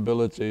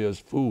suitability as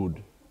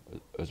food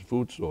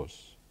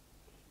source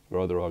for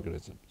other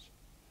organisms.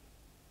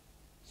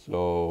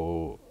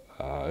 So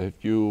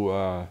if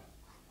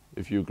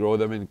you grow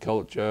them in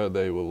culture,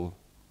 they will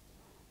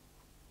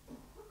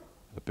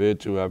appear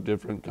to have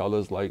different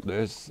colors like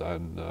this,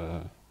 and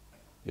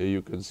here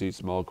you can see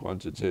small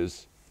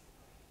quantities.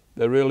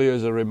 There really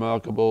is a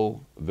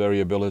remarkable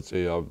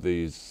variability of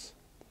these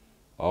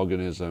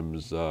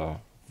organisms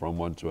from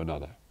one to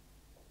another.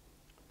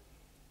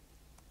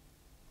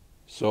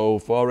 So,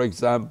 for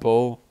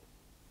example,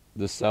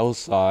 the cell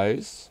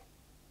size.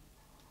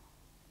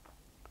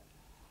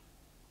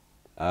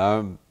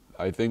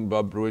 I think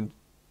Bob Bruin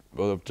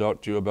will have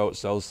talked to you about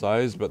cell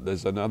size, but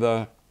there's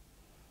another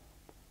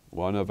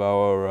one of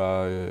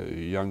our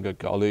younger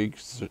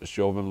colleagues,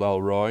 Chauvin Lal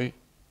Roy,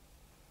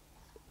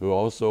 who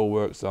also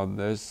works on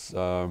this.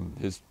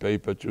 His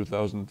paper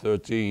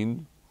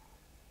 2013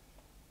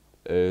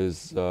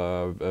 is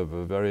of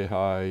a very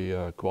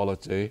high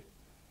quality,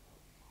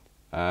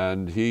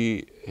 and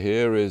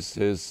here is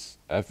his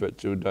effort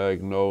to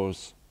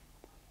diagnose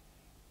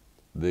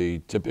the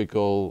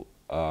typical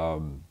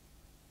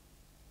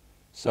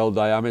cell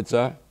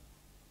diameter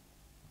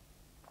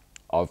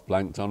of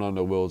plankton on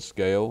a world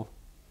scale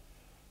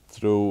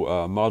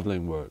through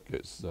modeling work.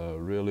 It's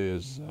really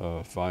is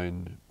a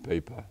fine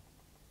paper.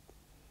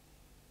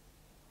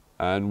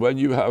 And when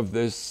you have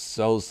this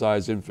cell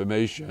size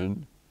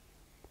information,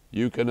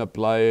 you can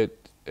apply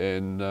it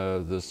in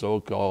the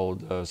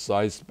so-called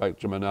size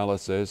spectrum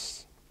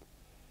analysis,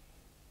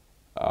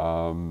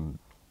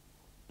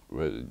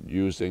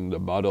 using the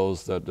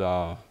models that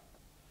are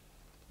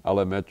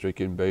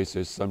allometric in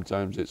basis.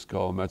 Sometimes it's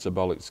called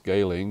metabolic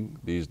scaling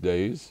these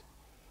days.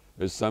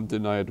 It's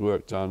something I had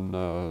worked on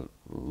a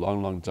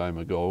long time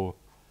ago.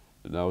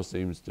 It now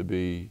seems to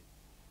be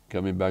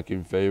coming back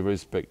in favor.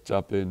 It's picked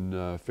up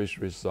in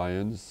fisheries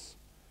science.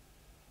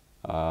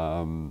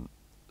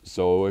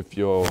 So if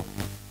you're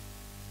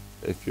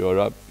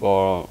up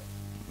for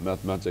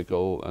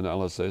mathematical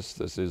analysis,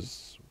 this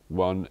is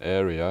one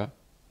area,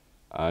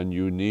 and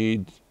you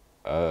need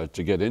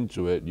to get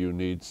into it, you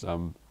need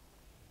some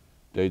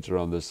data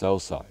on the cell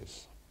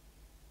size.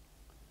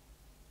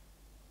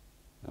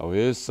 Now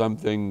here's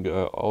something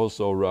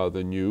also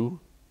rather new.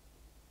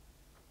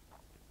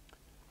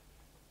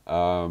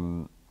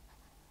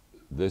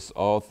 This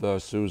author,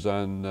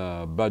 Suzanne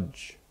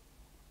Budge,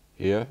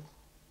 here,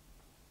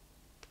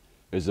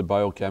 is a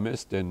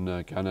biochemist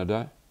in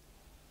Canada,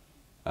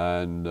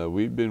 and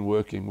we've been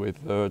working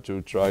with her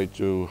to try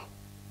to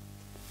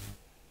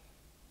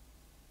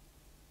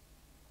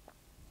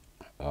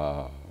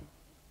uh,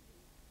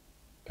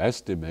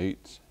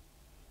 estimate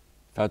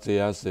fatty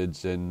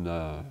acids in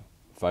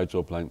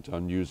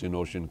phytoplankton using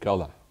ocean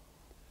color.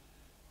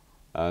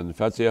 And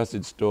fatty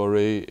acid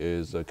story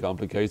is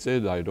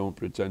complicated. I don't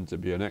pretend to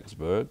be an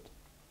expert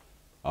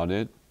on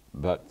it,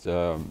 but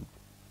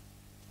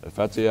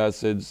fatty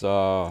acids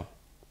are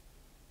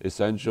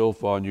essential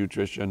for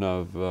nutrition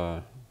of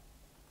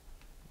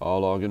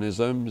all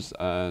organisms,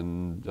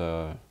 and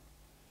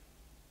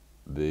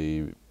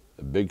the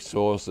big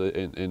source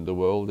in the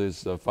world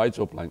is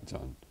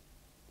phytoplankton.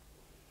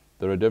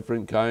 There are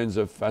different kinds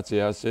of fatty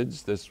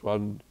acids. This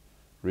one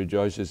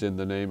rejoices in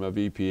the name of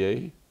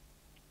EPA,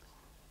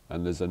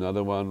 and there's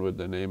another one with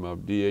the name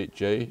of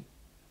DHA.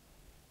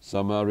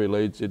 Some are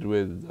related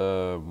with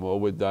more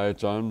with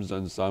diatoms,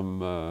 and some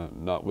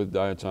not with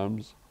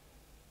diatoms.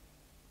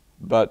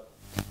 But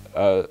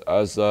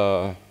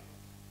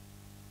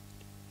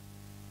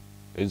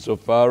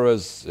insofar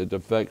as it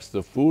affects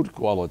the food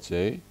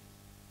quality,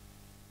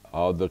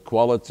 or the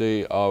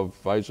quality of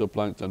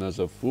phytoplankton as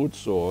a food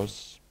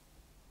source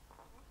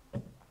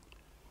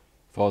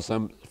for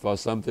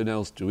something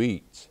else to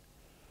eat,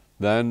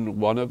 then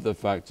one of the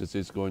factors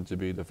is going to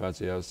be the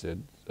fatty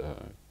acid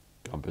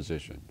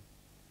composition.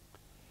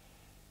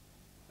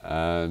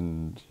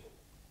 And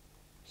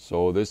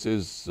so this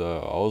is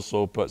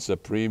also puts a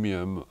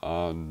premium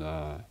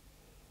on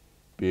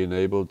being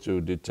able to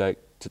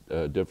detect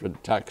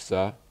different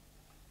taxa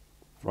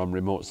from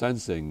remote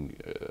sensing,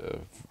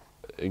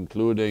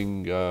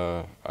 including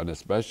and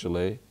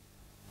especially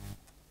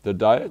the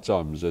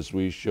diatoms, as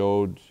we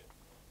showed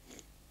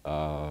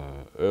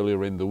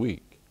earlier in the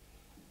week.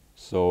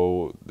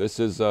 So this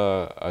is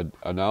an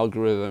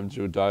algorithm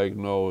to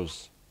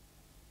diagnose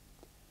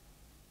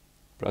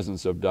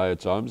presence of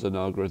diatoms, an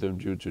algorithm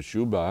due to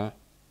Schuba,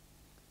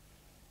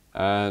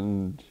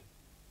 and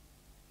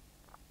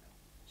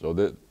so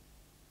the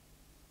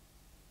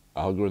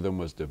algorithm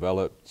was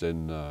developed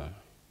in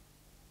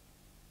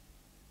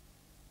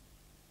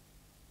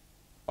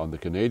on the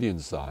Canadian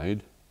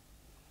side.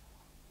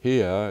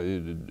 Here,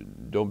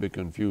 don't be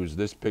confused,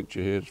 this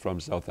picture here is from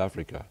South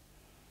Africa,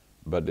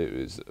 but it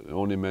is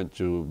only meant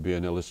to be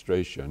an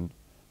illustration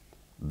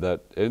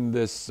that in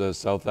this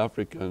South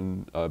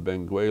African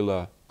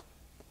Benguela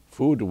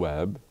food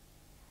web,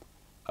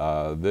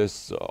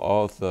 this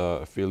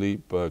author,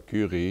 Philippe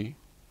Curie,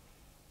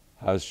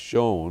 has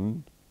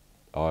shown,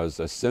 or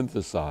has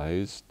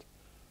synthesized,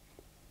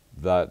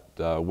 that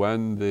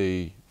when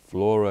the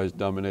flora is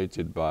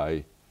dominated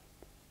by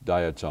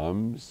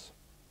diatoms,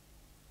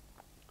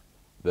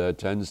 there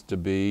tends to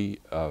be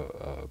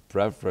a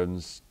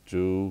preference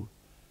to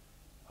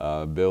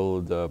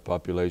build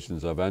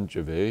populations of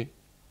anchovy,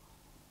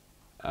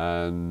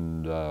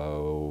 and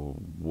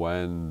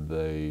when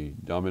the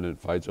dominant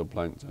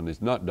phytoplankton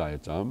is not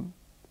diatom,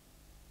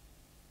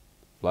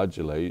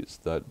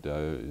 flagellates, that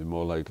you're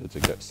more likely to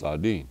get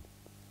sardine.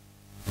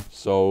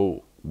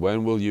 So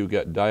when will you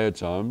get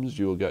diatoms?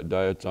 You'll get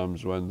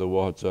diatoms when the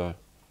water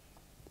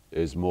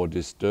is more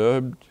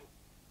disturbed.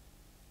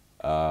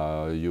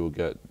 You'll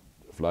get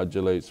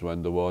flagellates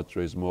when the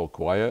water is more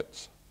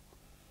quiet.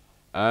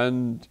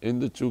 And in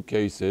the two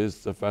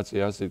cases, the fatty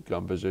acid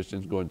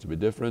composition is going to be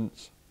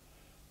different,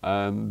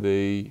 and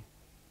the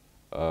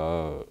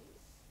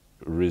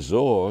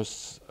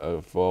resource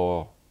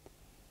for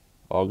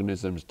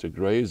organisms to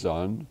graze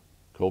on,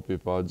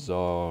 copepods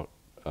or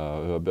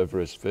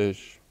herbivorous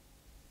fish,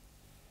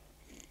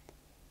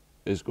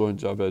 is going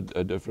to have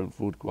a different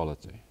food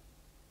quality.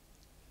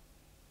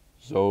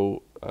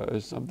 So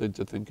it's something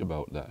to think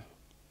about there.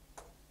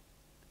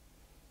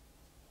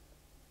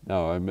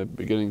 Now I'm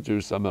beginning to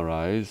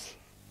summarize.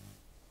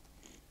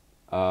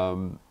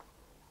 Can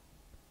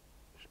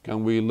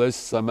we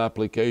list some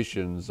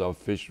applications of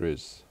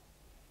fisheries,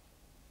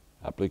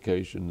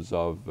 applications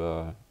of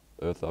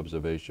Earth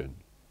observation?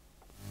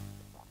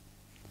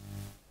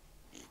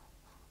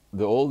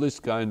 The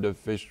oldest kind of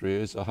fishery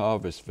is a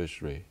harvest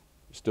fishery,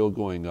 still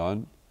going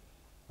on.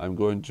 I'm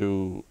going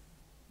to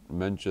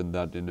mention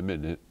that in a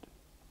minute.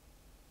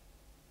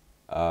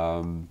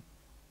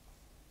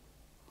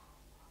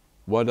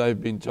 What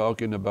I've been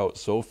talking about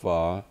so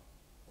far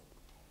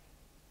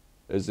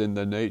is in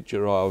the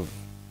nature of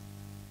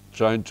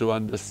trying to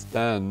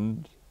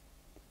understand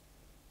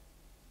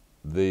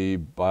the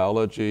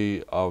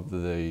biology of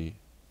the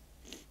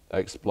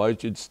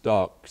exploited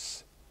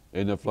stocks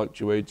in a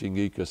fluctuating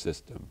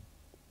ecosystem.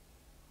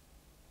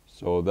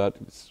 So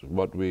that's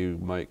what we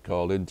might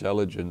call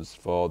intelligence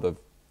for the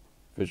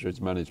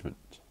fisheries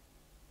management.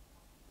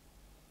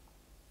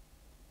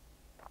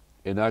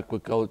 In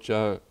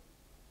aquaculture,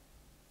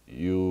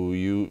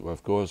 you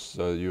of course,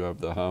 you have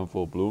the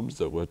harmful blooms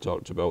that were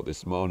talked about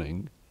this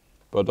morning,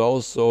 but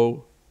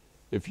also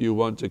if you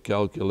want to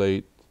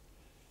calculate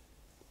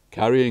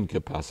carrying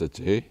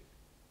capacity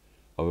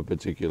of a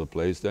particular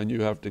place, then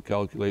you have to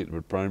calculate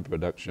the prime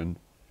production.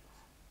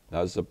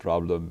 That's a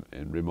problem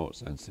in remote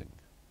sensing.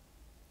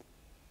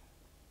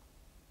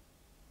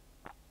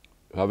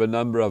 We have a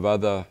number of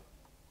other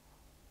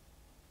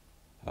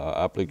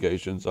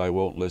applications. I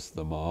won't list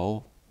them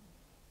all.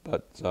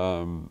 but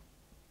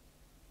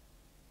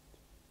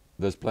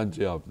there's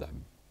plenty of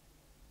them.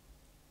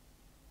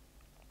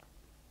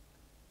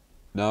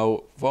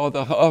 Now, for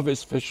the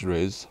harvest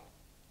fisheries,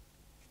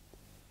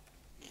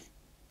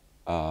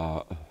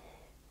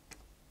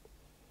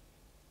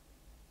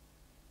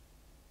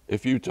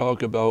 if you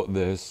talk about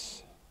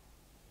this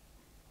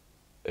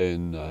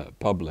in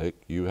public,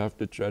 you have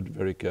to tread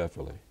very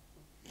carefully,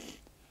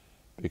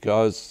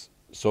 because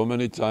so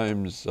many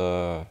times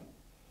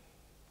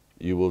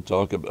you will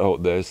talk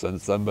about this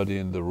and somebody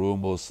in the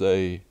room will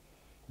say,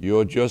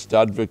 you're just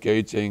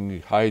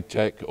advocating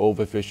high-tech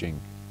overfishing.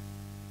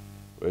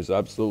 It's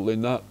absolutely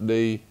not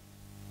the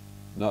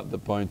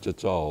point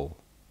at all.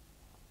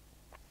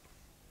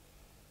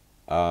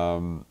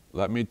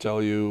 Let me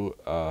tell you,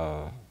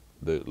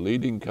 the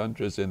leading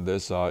countries in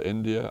this are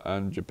India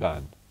and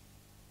Japan.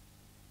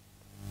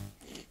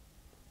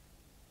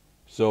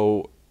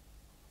 So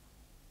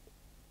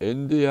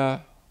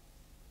India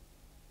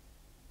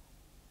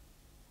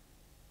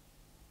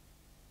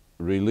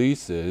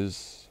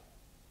releases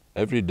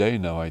every day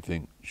now, I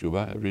think,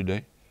 Shubha, every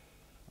day,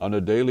 on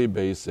a daily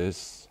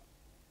basis,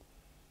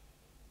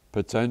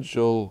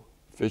 potential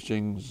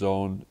fishing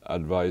zone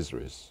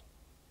advisories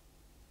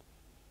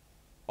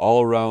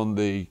all around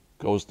the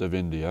coast of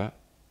India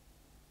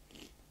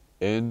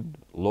in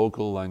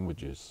local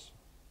languages.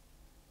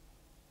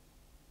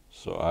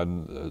 So,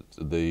 and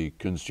the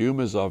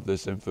consumers of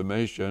this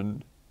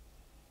information,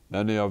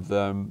 many of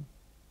them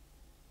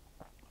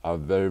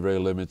have very, very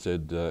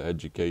limited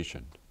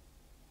education.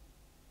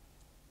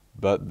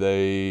 But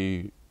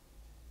they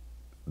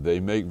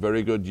make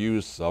very good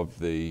use of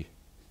the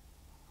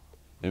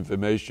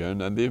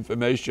information, and the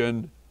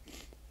information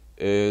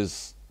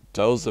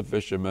tells the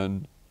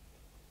fishermen,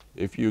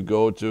 if you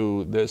go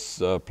to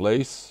this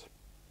place,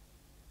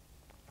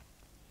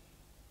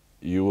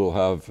 you will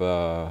have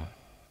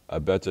a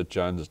better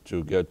chance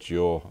to get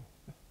your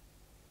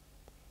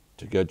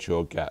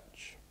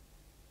catch.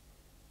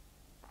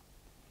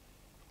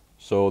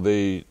 So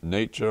the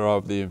nature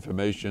of the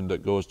information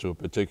that goes to a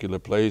particular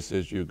place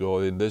is you go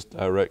in this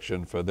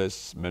direction for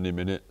this many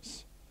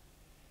minutes,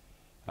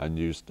 and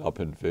you stop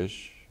and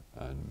fish.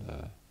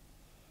 And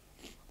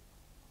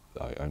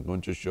I'm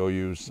going to show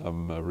you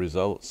some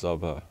results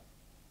of a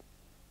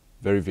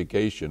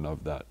verification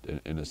of that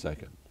in a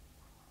second.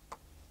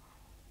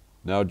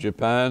 Now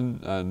Japan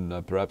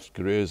and perhaps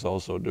Korea is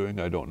also doing,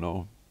 I don't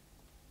know,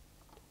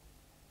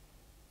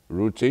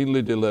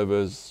 routinely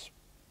delivers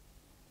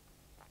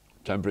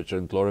temperature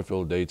and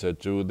chlorophyll data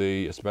to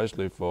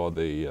especially for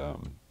the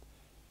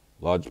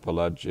large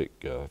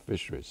pelagic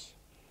fisheries.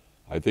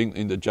 I think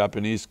in the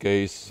Japanese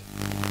case,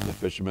 the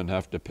fishermen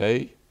have to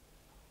pay.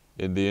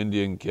 In the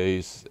Indian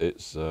case,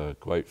 it's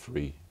quite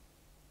free.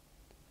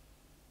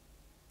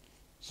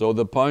 So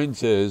the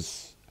point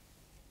is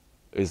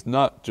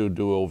not to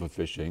do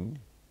overfishing,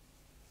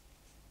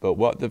 but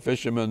what the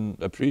fishermen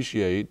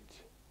appreciate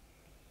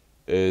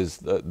is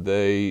that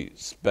they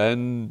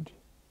spend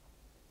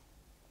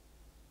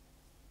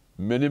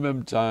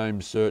minimum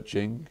time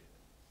searching.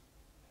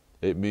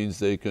 It means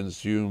they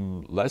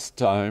consume less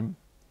time,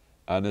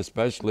 and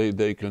especially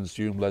they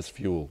consume less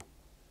fuel.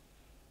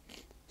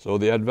 So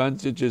the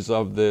advantages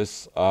of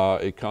this are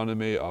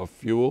economy of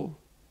fuel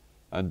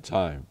and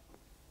time.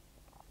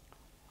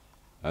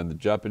 And the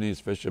Japanese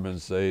fishermen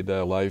say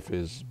their life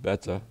is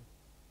better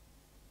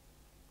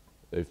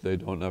if they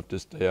don't have to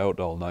stay out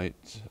all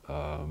night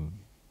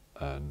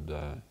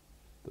and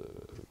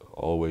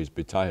always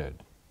be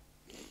tired.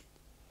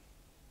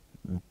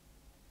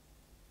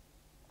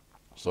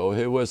 So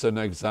here was an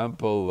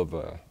example of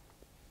a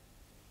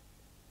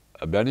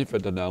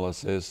benefit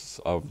analysis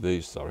of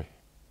the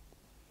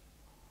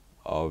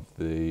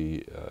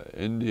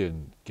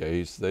Indian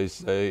case. They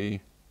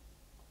say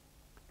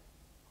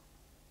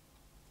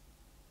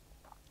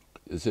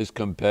this is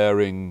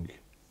comparing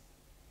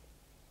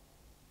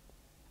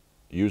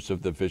use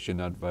of the fishing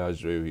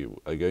advisory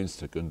against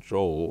the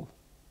control.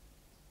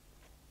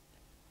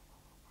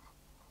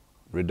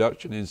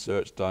 Reduction in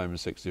search time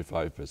is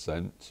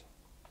 65%.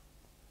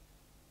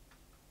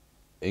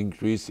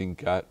 Increase in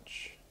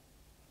catch,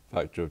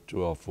 factor of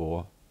 2 or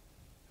 4,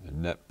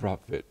 and net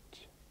profit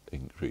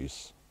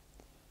increase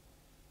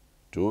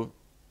to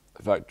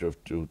a factor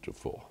of 2 to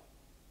 4.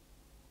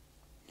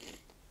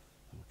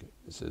 Okay,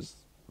 this is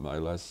my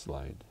last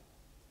slide.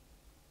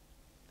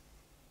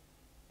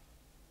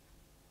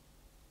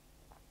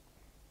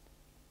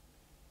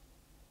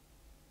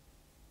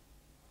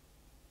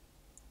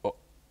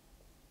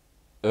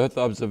 Earth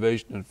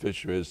observation and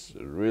fisheries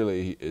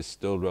really is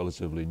still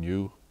relatively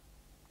new.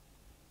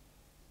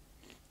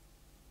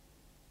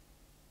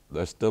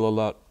 There's still a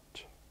lot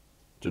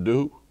to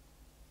do.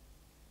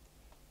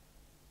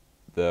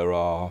 There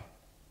are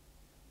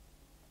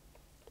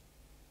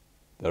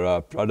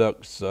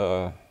products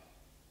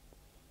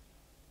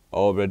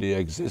already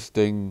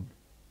existing.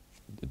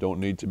 They don't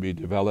need to be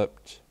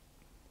developed.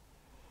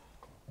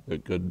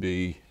 It could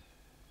be,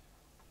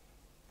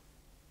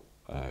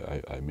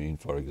 I mean,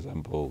 for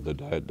example, the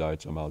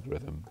dietome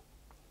algorithm.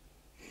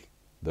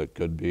 that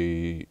could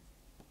be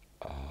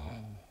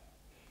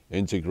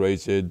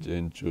integrated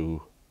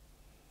into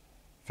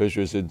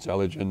fisheries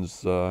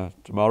intelligence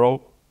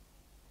tomorrow.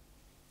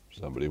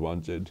 Somebody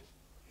wanted.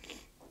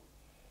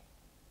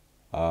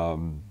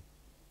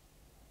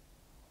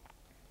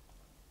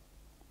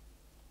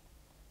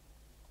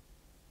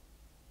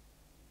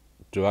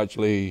 To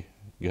actually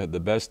get the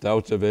best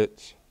out of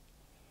it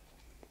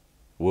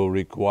will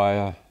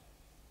require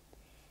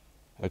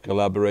a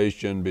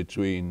collaboration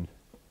between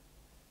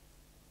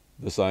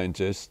the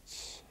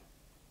scientists,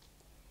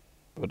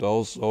 but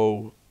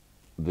also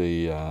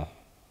the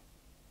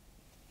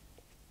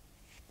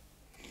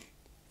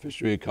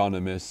fishery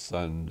economists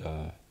and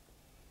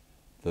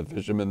the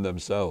fishermen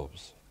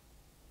themselves.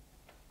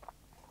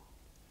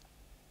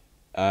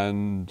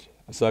 And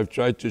as I've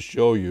tried to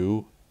show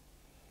you,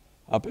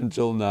 up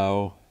until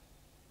now,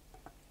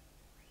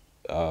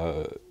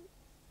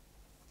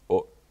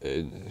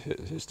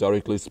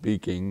 historically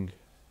speaking,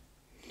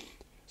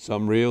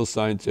 some real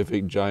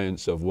scientific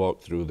giants have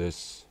walked through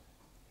this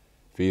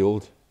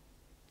field,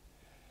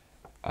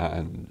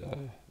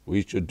 and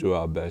we should do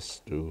our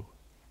best to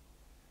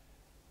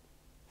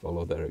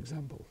follow their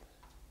example.